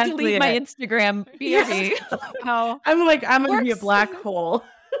to go Exactly delete my it. Instagram. Yes. How I'm like, I'm going to be a works. black hole.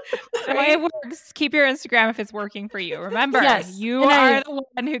 the way it works, keep your Instagram if it's working for you. Remember, Yes. you And are the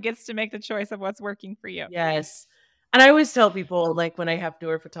one who gets to make the choice of what's working for you. Yes. And I always tell people, like, when I have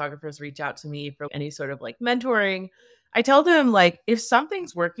newer photographers reach out to me for any sort of like mentoring, I tell them, like, if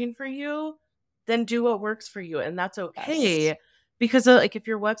something's working for you, then do what works for you. And that's okay. Yes. Because, like, if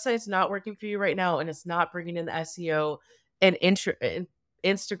your website's not working for you right now and it's not bringing in the SEO and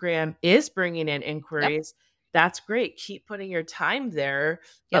Instagram is bringing in inquiries, that's great. Keep putting your time there.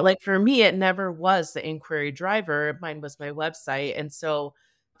 But, Yep. like, for me, it never was the inquiry driver. Mine was my website. And so,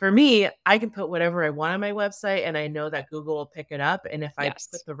 for me, I can put whatever I want on my website and I know that Google will pick it up. And if I Yes.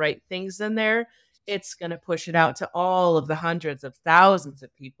 put the right things in there, it's going to push it out to all of the hundreds of thousands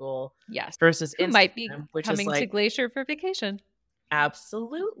of people. Yes. Versus Who Instagram, might be which coming is like, to Glacier for vacation.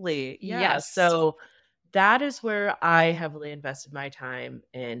 absolutely. Yeah. Yes. So that is where I heavily invested my time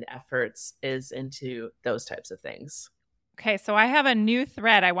and efforts, is into those types of things. Okay, so I have a new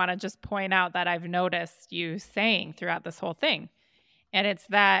thread I want to just point out that I've noticed you saying throughout this whole thing. And it's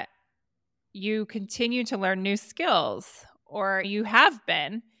that you continue to learn new skills, or you have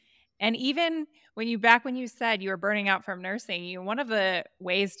been. And even when you said you were burning out from nursing, one of the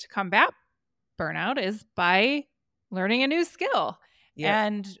ways to combat burnout is by learning a new skill. Yeah.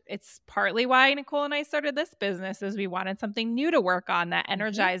 And it's partly why Nicole and I started this business, is we wanted something new to work on that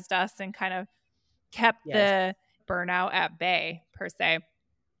energized us and kind of kept the burnout at bay, per se.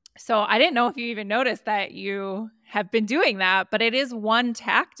 So I didn't know if you even noticed that you have been doing that, but it is one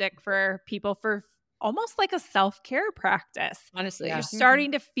tactic for people for almost like a self-care practice. Honestly. If you're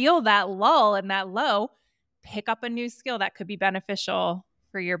starting to feel that lull and that low, pick up a new skill that could be beneficial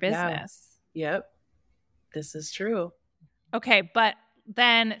for your business. Yep. This is true. Okay, but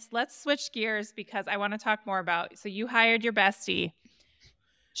then let's switch gears, because I want to talk more about, so you hired your bestie.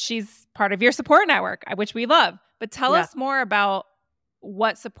 She's part of your support network, which we love. But tell us more about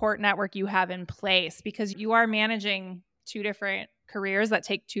what support network you have in place, because you are managing two different careers that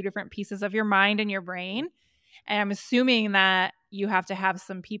take two different pieces of your mind and your brain. And I'm assuming that you have to have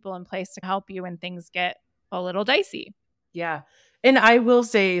some people in place to help you when things get a little dicey. Yeah. And I will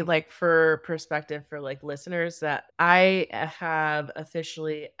say, like, for perspective for like listeners, that I have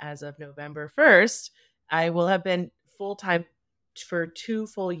officially, as of November 1st, I will have been full-time for 2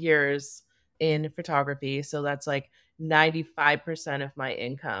 full years in photography. So that's like 95% of my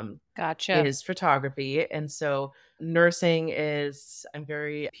income Gotcha. is photography. And so nursing is, I'm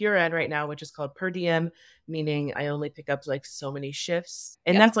very PRN right now, which is called per diem, meaning I only pick up like so many shifts.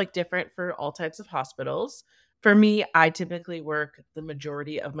 And that's like different for all types of hospitals. For me, I typically work the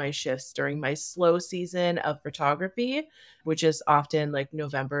majority of my shifts during my slow season of photography, which is often like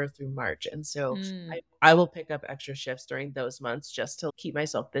November through March. And so I will pick up extra shifts during those months just to keep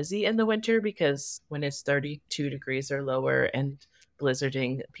myself busy in the winter, because when it's 32 degrees or lower and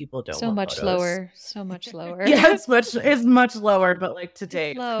blizzarding, people don't want much photos. lower. So much lower. Yeah, it's much lower, but like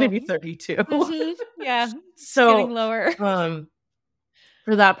today it's maybe 32. Yeah. So getting lower.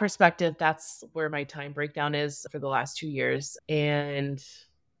 For that perspective, that's where my time breakdown is for the last 2 years. And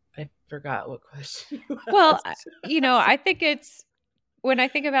I forgot what question you asked. Well, I think it's, when I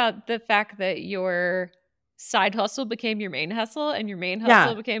think about the fact that your side hustle became your main hustle and your main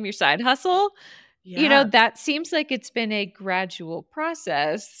hustle became your side hustle, that seems like it's been a gradual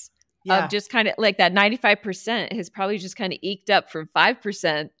process of just kind of like that 95% has probably just kind of eked up from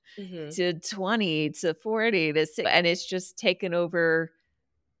 5% to 20 to 40 to 6, and it's just taken over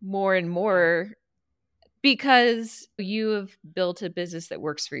more and more because you have built a business that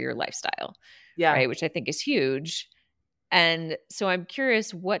works for your lifestyle, right? Which I think is huge. And so I'm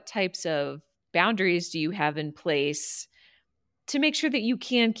curious, what types of boundaries do you have in place to make sure that you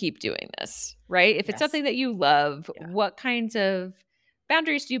can keep doing this, right? If it's something that you love, what kinds of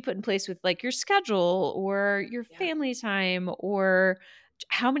boundaries do you put in place with like your schedule or your family time, or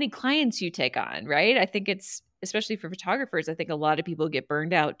how many clients you take on, right? I think it's, especially for photographers, I think a lot of people get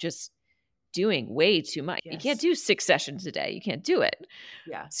burned out just doing way too much. You can't do 6 sessions a day. You can't do it.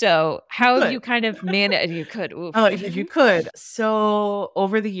 Yeah. So how have you kind of managed? You could. Oof. Oh, if you could. So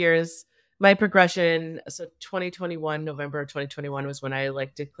over the years, my progression, so 2021, November of 2021 was when I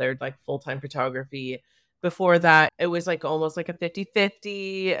like declared like full-time photography. Before that, it was like almost like a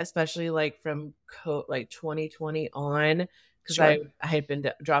 50-50, especially like from like 2020 on, because I had been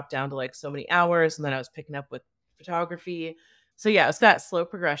dropped down to like so many hours, and then I was picking up with photography. So yeah, it's that slow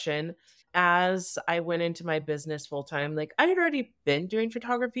progression. As I went into my business full time, like I had already been doing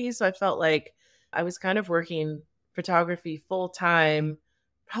photography, so I felt like I was kind of working photography full time,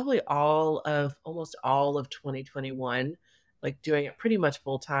 probably almost all of 2021, like doing it pretty much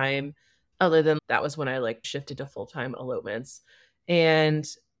full time. Other than that was when I like shifted to full time elopements. And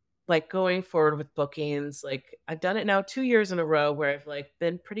like going forward with bookings, like I've done it now 2 years in a row where I've like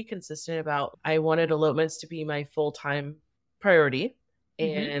been pretty consistent about I wanted elopements to be my full time priority.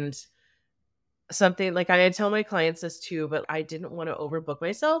 And something like I tell my clients this too, but I didn't want to overbook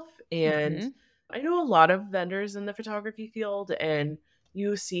myself. And I know a lot of vendors in the photography field, and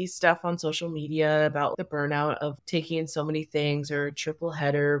you see stuff on social media about the burnout of taking so many things or triple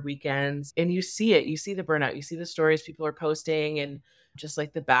header weekends. And you see it, you see the burnout, you see the stories people are posting, and just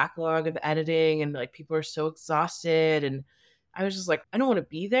like the backlog of editing, and like people are so exhausted. And I was just like, I don't want to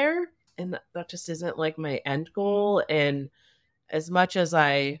be there. And that just isn't like my end goal. And as much as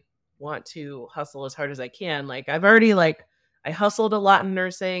I want to hustle as hard as I can, like I've already like I hustled a lot in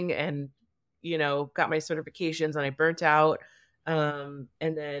nursing and got my certifications and I burnt out. And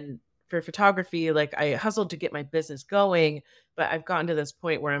then for photography, like I hustled to get my business going, but I've gotten to this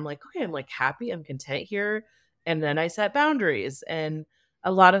point where I'm like, okay, I'm like happy, I'm content here. And then I set boundaries. And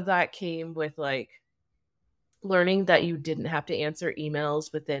a lot of that came with like learning that you didn't have to answer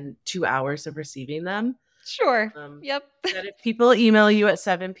emails within 2 hours of receiving them. Sure. Yep. That if people email you at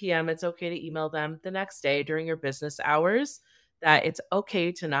 7 p.m., it's okay to email them the next day during your business hours, that it's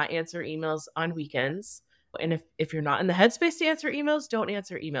okay to not answer emails on weekends. And if you're not in the headspace to answer emails, don't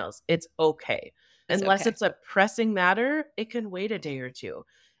answer emails. It's okay. Unless it's a pressing matter, it can wait a day or two.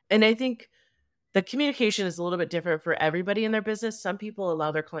 And I think the communication is a little bit different for everybody in their business. Some people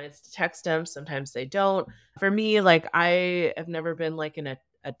allow their clients to text them. Sometimes they don't. For me, like I have never been like in a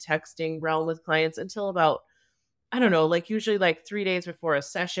texting realm with clients until about, I don't know, like usually like 3 days before a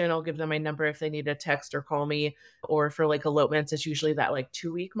session, I'll give them my number if they need to text or call me. Or for like elopements, it's usually that like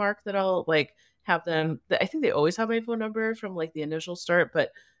 2 week mark that I'll like have them. I think they always have my phone number from like the initial start,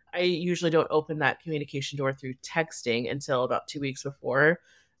 but I usually don't open that communication door through texting until about 2 weeks before.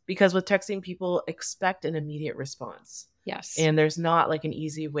 Because with texting, people expect an immediate response. Yes. And there's not like an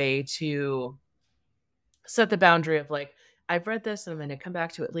easy way to set the boundary of like, I've read this and I'm going to come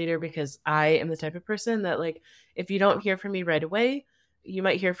back to it later, because I am the type of person that like, if you don't hear from me right away, you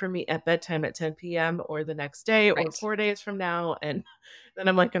might hear from me at bedtime at 10 p.m. or the next day or 4 days from now. And then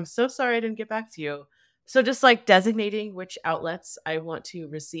I'm like, I'm so sorry I didn't get back to you. So just like designating which outlets I want to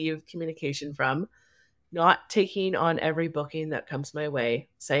receive communication from, not taking on every booking that comes my way,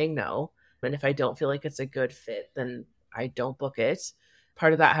 saying no. And if I don't feel like it's a good fit, then I don't book it.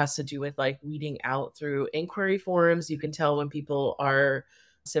 Part of that has to do with like weeding out through inquiry forums. You can tell when people are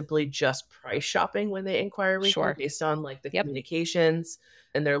simply just price shopping when they inquire with you based on like the communications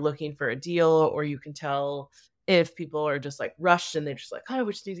and they're looking for a deal. Or you can tell if people are just like rushed and they're just like, oh,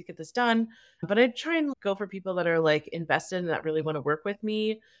 we just need to get this done. But I try and go for people that are like invested and that really want to work with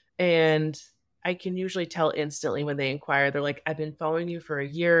me. And I can usually tell instantly when they inquire. They're like, I've been following you for a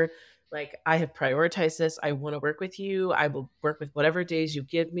year. Like, I have prioritized this. I want to work with you. I will work with whatever days you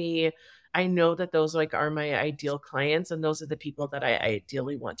give me. I know that those like are my ideal clients. And those are the people that I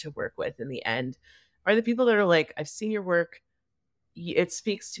ideally want to work with in the end, are the people that are like, I've seen your work. It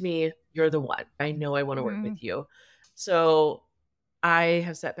speaks to me. You're the one. I know I want to work with you. So I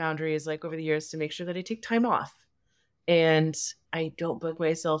have set boundaries like over the years to make sure that I take time off. And I don't book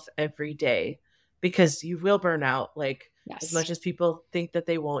myself every day, because you will burn out. Like as much as people think that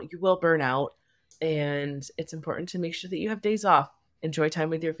they won't, you will burn out. And it's important to make sure that you have days off. Enjoy time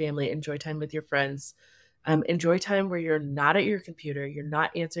with your family, enjoy time with your friends, enjoy time where you're not at your computer, you're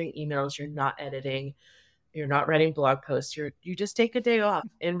not answering emails, you're not editing, you're not writing blog posts. You just take a day off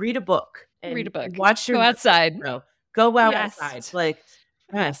and read a book and watch your go outside. Go out outside. Like,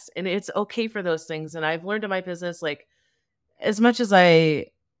 yes. And it's okay for those things. And I've learned in my business, like, as much as I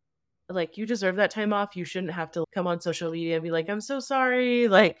like, you deserve that time off, you shouldn't have to come on social media and be like, I'm so sorry.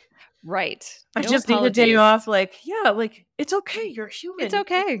 Like, I just need a day off. Like, yeah, like it's okay. You're human. It's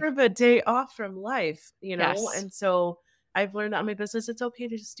okay. You deserve a day off from life, you know? And so I've learned that in my business, it's okay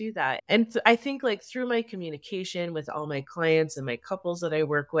to just do that. And I think like through my communication with all my clients and my couples that I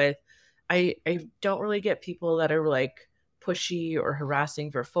work with, I don't really get people that are like pushy or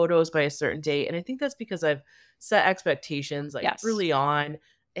harassing for photos by a certain date. And I think that's because I've set expectations like early on.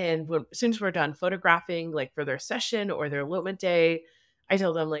 And as soon as we're done photographing, like for their session or their elopement day, I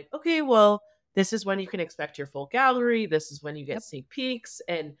tell them like, okay, well, this is when you can expect your full gallery. This is when you get sneak peeks.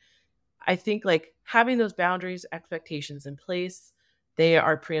 And I think like having those boundaries, expectations in place, they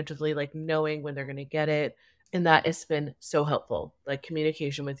are preemptively like knowing when they're going to get it. And that has been so helpful. Like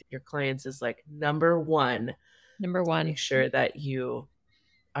communication with your clients is like number one. Number one. Make sure that you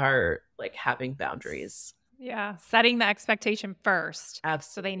are like having boundaries. Yeah. Setting the expectation first. So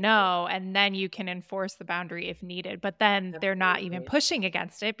Absolutely. they know, and then you can enforce the boundary if needed. But then they're not even Absolutely. pushing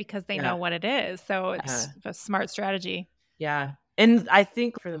against it because they know Yeah. what it is. So Yeah. it's a smart strategy. Yeah. And I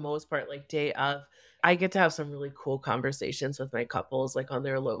think for the most part, like day of, I get to have some really cool conversations with my couples, like on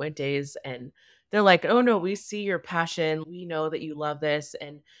their elopement days. And they're like, oh no, we see your passion. We know that you love this.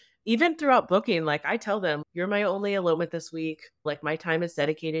 And even throughout booking, like I tell them, you're my only elopement this week. Like my time is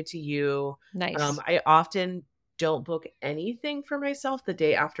dedicated to you. Nice. I often don't book anything for myself the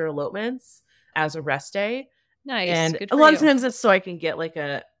day after elopements as a rest day. Nice. And Good a for lot of you. times it's so I can get like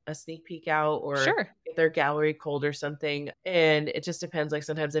a sneak peek out or Sure. get their gallery cold or something. And it just depends. Like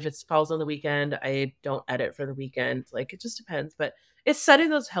sometimes if it falls on the weekend, I don't edit for the weekend. Like it just depends. But it's setting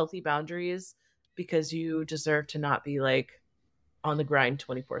those healthy boundaries because you deserve to not be like on the grind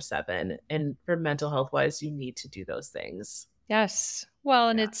 24/7. And for mental health wise, you need to do those things. Yes. Well,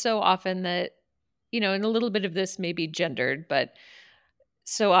 and Yeah. it's so often that, and a little bit of this may be gendered, but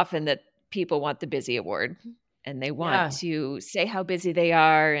so often that people want the busy award and they want Yeah. to say how busy they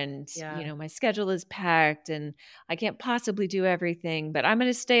are and Yeah. my schedule is packed and I can't possibly do everything, but I'm going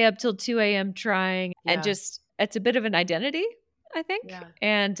to stay up till 2 a.m. trying, and Yeah. just it's a bit of an identity, I think,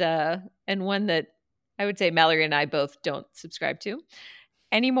 Yeah. and one that I would say Mallory and I both don't subscribe to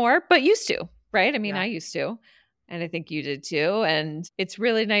anymore, but used to, right? I mean, Yeah. I used to, and I think you did too. And it's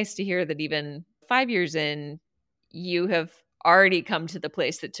really nice to hear that even 5 years in, you have already come to the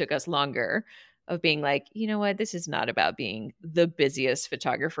place that took us longer of being like, you know what, this is not about being the busiest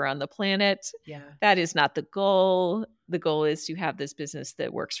photographer on the planet. Yeah. That is not the goal. The goal is to have this business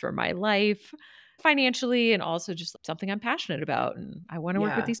that works for my life financially and also just something I'm passionate about. And I want to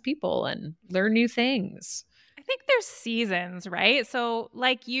work with Yeah. these people and learn new things. I think there's seasons, right? So,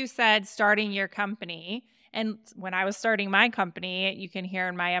 like you said, starting your company. And when I was starting my company, you can hear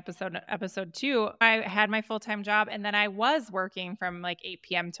in my episode 2, I had my full-time job and then I was working from like 8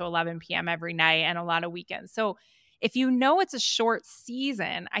 p.m. to 11 p.m. every night and a lot of weekends. So, if you know it's a short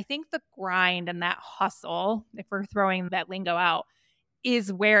season, I think the grind and that hustle, if we're throwing that lingo out,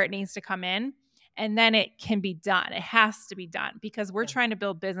 is where it needs to come in. And then it can be done. It has to be done because we're Yeah. trying to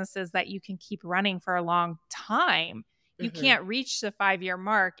build businesses that you can keep running for a long time. You Mhm. can't reach the 5-year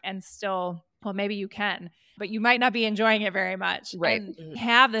mark and still, well, maybe you can, but you might not be enjoying it very much. Right. And Mhm.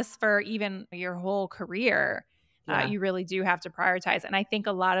 have this for even your whole career. Yeah. You really do have to prioritize. And I think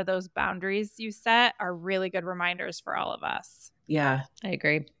a lot of those boundaries you set are really good reminders for all of us. Yeah. I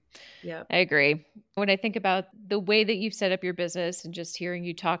agree. Yeah. I agree. When I think about the way that you've set up your business and just hearing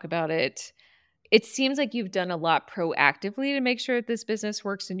you talk about it, it seems like you've done a lot proactively to make sure that this business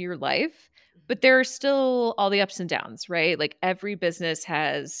works in your life, but there are still all the ups and downs, right? Like every business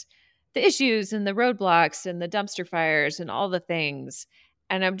has the issues and the roadblocks and the dumpster fires and all the things.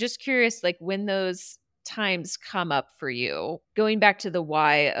 And I'm just curious, like when those times come up for you, going back to the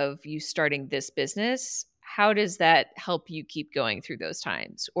why of you starting this business, how does that help you keep going through those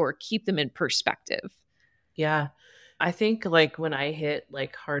times or keep them in perspective? Yeah. I think like when I hit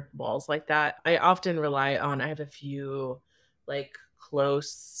like hard walls like that, I often rely on, I have a few like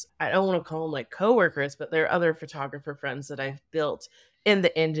close, I don't want to call them like coworkers, but they're other photographer friends that I've built in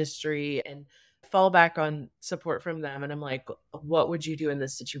the industry and fall back on support from them. And I'm like, what would you do in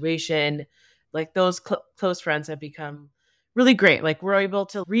this situation? Like those close friends have become really great. Like we're able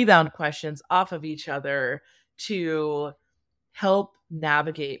to rebound questions off of each other to help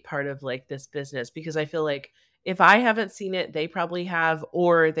navigate part of like this business because I feel like if I haven't seen it, they probably have,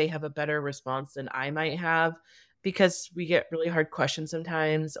 or they have a better response than I might have because we get really hard questions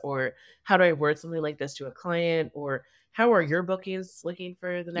sometimes. Or how do I word something like this to a client? Or how are your bookings looking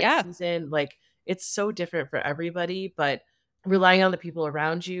for the next Yeah. season? Like it's so different for everybody, but relying on the people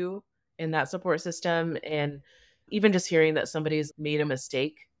around you in that support system and even just hearing that somebody's made a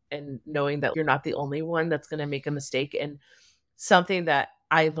mistake and knowing that you're not the only one that's going to make a mistake. And something that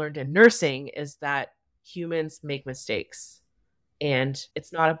I learned in nursing is that humans make mistakes and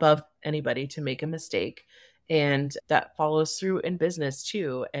it's not above anybody to make a mistake. And that follows through in business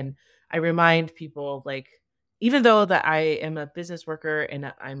too. And I remind people like, even though that I am a business worker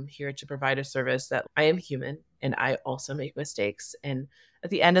and I'm here to provide a service, that I am human and I also make mistakes. And at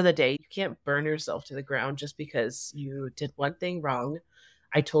the end of the day, you can't burn yourself to the ground just because you did one thing wrong.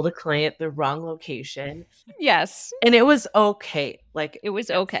 I told a client the wrong location Yes. and it was okay. Like It was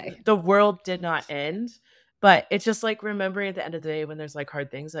okay. the world did not end, but it's just like remembering at the end of the day when there's like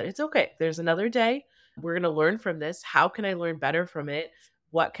hard things that it's okay. There's another day. We're going to learn from this. How can I learn better from it?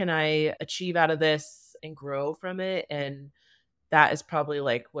 What can I achieve out of this and grow from it? And that is probably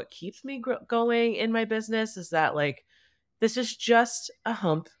like what keeps me going in my business is that like this is just a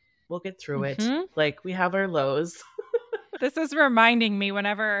hump. We'll get through it. Mhm. Like, we have our lows. This is reminding me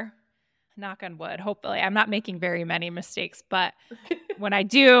whenever, knock on wood, hopefully, I'm not making very many mistakes, but when I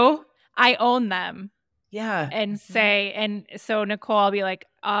do, I own them Yeah. and say, and so Nicole, I'll be like,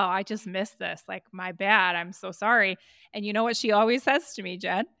 oh, I just missed this. Like, my bad. I'm so sorry. And you know what she always says to me,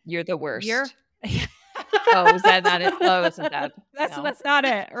 Jen? You're the worst. You're Oh, is that not it? Oh, isn't that? that's No. that's not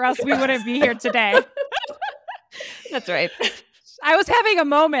it, or else we wouldn't be here today. That's right. I was having a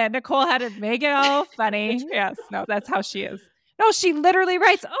moment. Nicole had to make it all funny. Yes, no, that's how she is. No, she literally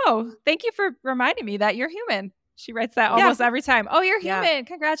writes, "Oh, thank you for reminding me that you're human." She writes that Yeah. almost every time. "Oh, you're Yeah. human.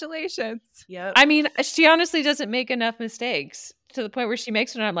 Congratulations." Yep. I mean, she honestly doesn't make enough mistakes to the point where she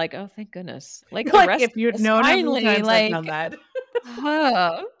makes it and I'm like, oh, thank goodness. Like the Like, rest if you'd of us known how many finally, times I've like, done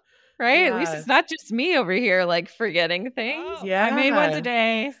that. right? At least Yeah. it's not just me over here, like, forgetting things. Oh, I made one Yeah.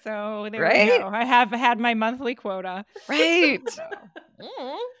 today, so there we Right? go. I have had my monthly quota. Right. So.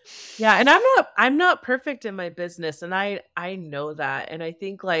 Mm. Yeah, and I'm not perfect in my business, and I know that. And I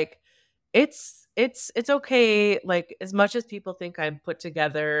think like it's okay, like as much as people think I'm put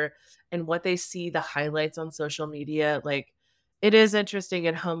together and what they see the highlights on social media, like it is interesting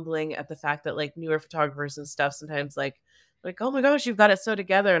and humbling at the fact that like newer photographers and stuff sometimes like oh my gosh, you've got it so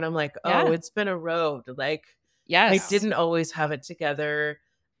together, and I'm like, Yeah. oh, it's been a road. Like Yes. I didn't always have it together,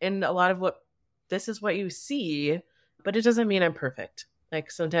 and a lot of this is what you see, but it doesn't mean I'm perfect. Like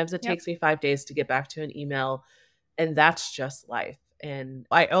sometimes it Yep. takes me 5 days to get back to an email, and that's just life. And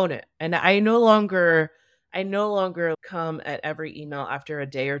I own it. And I no longer come at every email after a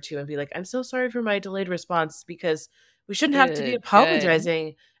day or two and be like, I'm so sorry for my delayed response, because we shouldn't have to be Good.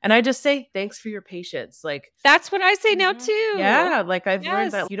 apologizing. And I just say, thanks for your patience. Like, That's what I say now Mhm. too. yeah, like I've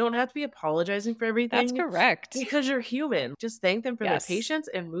learned Yes. that you don't have to be apologizing for everything. That's correct. Because you're human. Just thank them for Yes. their patience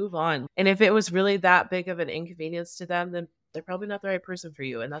and move on. And if it was really that big of an inconvenience to them, then they're probably not the right person for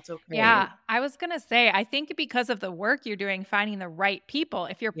you. And that's okay. Yeah, I was going to say, I think because of the work you're doing, finding the right people,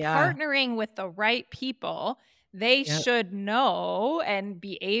 if you're Yeah. partnering with the right people, they Yep. should know and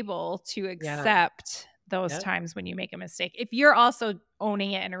be able to accept those Yep. times when you make a mistake. If you're also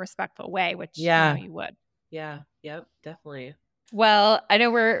owning it in a respectful way, which Yeah. you would. Yeah. Yep. Definitely. Well, I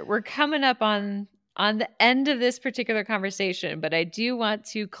know we're coming up on the end of this particular conversation, but I do want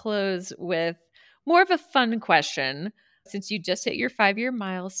to close with more of a fun question. Since you just hit your 5-year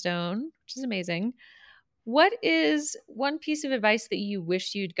milestone, which is amazing, what is one piece of advice that you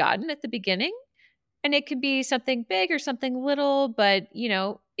wish you'd gotten at the beginning? And it could be something big or something little, but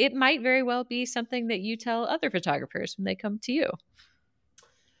it might very well be something that you tell other photographers when they come to you.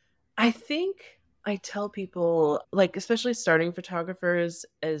 I think I tell people, like, especially starting photographers,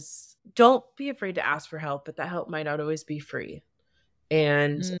 is don't be afraid to ask for help, but that help might not always be free.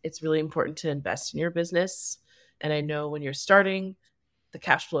 And it's really important to invest in your business. And I know when you're starting, the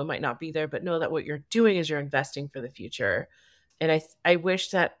cash flow might not be there, but know that what you're doing is you're investing for the future. And I wish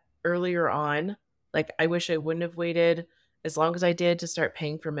that earlier on, like I wish I wouldn't have waited as long as I did to start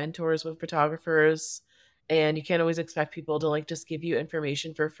paying for mentors with photographers. And you can't always expect people to like just give you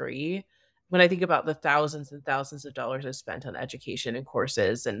information for free. When I think about the thousands and thousands of dollars I've spent on education and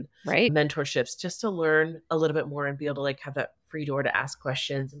courses and Right. mentorships just to learn a little bit more and be able to like have that free door to ask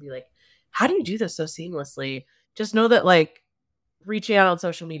questions and be like, how do you do this so seamlessly? Just know that like reaching out on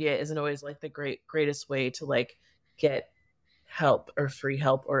social media isn't always like the greatest way to like get help or free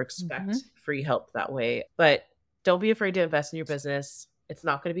help or expect free help that way. But don't be afraid to invest in your business. It's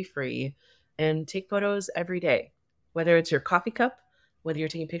not going to be free. And take photos every day, whether it's your coffee cup, whether you're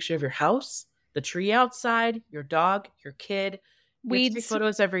taking a picture of your house, the tree outside, your dog, your kid. We take Weeds.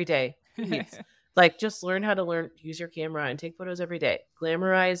 photos every day. Weeds. Like just learn how to use your camera and take photos every day.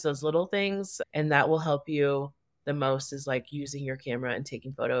 Glamorize those little things, and that will help you the most, is like using your camera and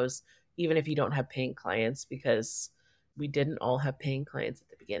taking photos, even if you don't have paying clients, because we didn't all have paying clients at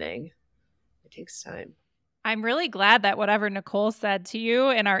the beginning. It takes time. I'm really glad that whatever Nicole said to you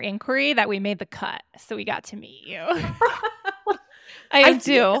in our inquiry, that we made the cut, so we got to meet you. I am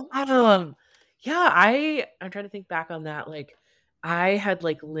too. Yeah, I'm trying to think back on that. Like I had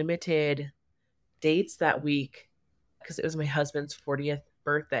like limited dates that week because it was my husband's 40th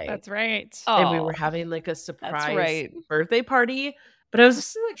birthday. That's right. And we were having like a surprise right. birthday party. But I was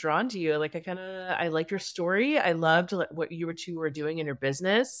just like drawn to you. Like I liked your story. I loved what you two were doing in your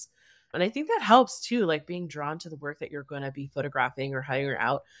business. And I think that helps too, like being drawn to the work that you're going to be photographing or hiring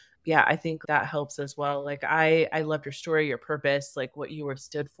out. Yeah, I think that helps as well. Like I loved your story, your purpose, like what you were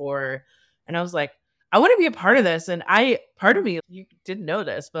stood for. And I was like, I want to be a part of this. And part of me, you didn't know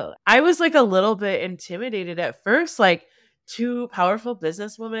this, but I was like a little bit intimidated at first, like two powerful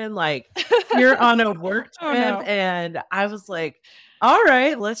businesswomen, like you're on a work trip. Oh, no. And I was like, all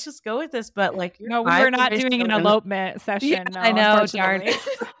right, let's just go with this. But like, No, we were not doing an elopement session. Yeah, no, I know, darn.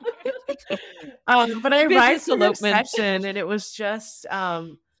 But I arrived to your elopement. session and it was just,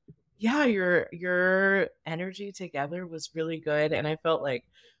 yeah, your energy together was really good. And I felt like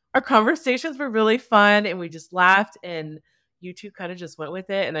our conversations were really fun and we just laughed and you two kind of just went with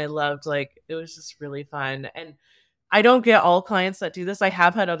it. And I loved, like, it was just really fun. And I don't get all clients that do this. I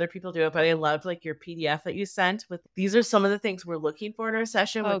have had other people do it, but I loved like your PDF that you sent with, these are some of the things we're looking for in our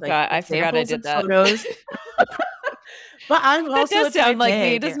session. Oh with, like, God, I forgot I did that. Photos. But I'm That also does a sound type like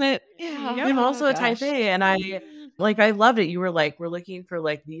A. me, doesn't it? Yeah. I'm also a gosh. type A, and I loved it. You were like, we're looking for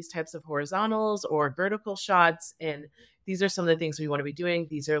like these types of horizontals or vertical shots, and these are some of the things we want to be doing.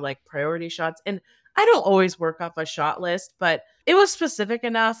 These are like priority shots, and I don't always work off a shot list, but it was specific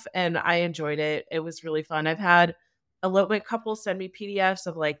enough, and I enjoyed it. It was really fun. I've had elopement couples send me PDFs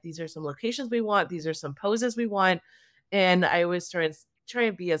of like, these are some locations we want, these are some poses we want, and I always try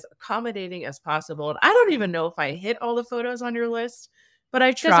and be as accommodating as possible. And I don't even know if I hit all the photos on your list, but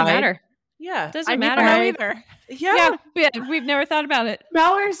I tried. Doesn't matter. Yeah. Doesn't I matter. don't know either. Yeah. We've never thought about it.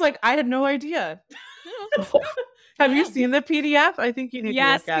 Mallory's like, I had no idea. Have you seen the PDF? I think you need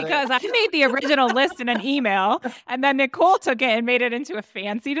to look at because it. I made the original list in an email, and then Nicole took it and made it into a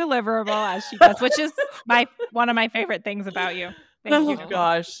fancy deliverable, as she does, which is one of my favorite things about you. Thank you, Nicole.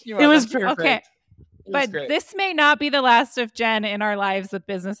 Gosh. You're It was welcome. perfect. Okay. It was But great. this may not be the last of Jenn in our lives with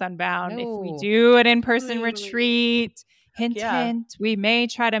Business Unbound. If we No. do an in-person Ooh. retreat, hint, Yeah. hint, we may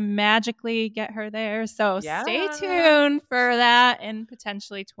try to magically get her there. So Yeah. stay tuned for that in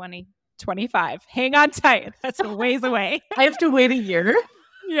potentially 2025. Hang on tight. That's a ways away. I have to wait a year.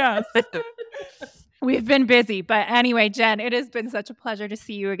 Yes. We've been busy. But anyway, Jenn, it has been such a pleasure to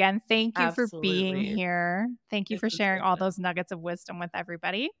see you again. Thank you for being Absolutely. here. Thank you for This was sharing so all fun. those nuggets of wisdom with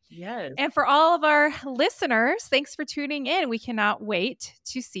everybody. Yes. And for all of our listeners, thanks for tuning in. We cannot wait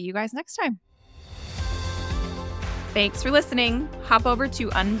to see you guys next time. Thanks for listening. Hop over to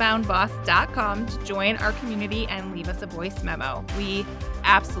unboundboss.com to join our community and leave us a voice memo. We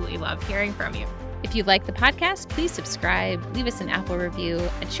absolutely love hearing from you. If you like the podcast, please subscribe, leave us an Apple review,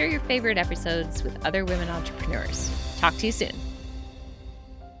 and share your favorite episodes with other women entrepreneurs. Talk to you soon.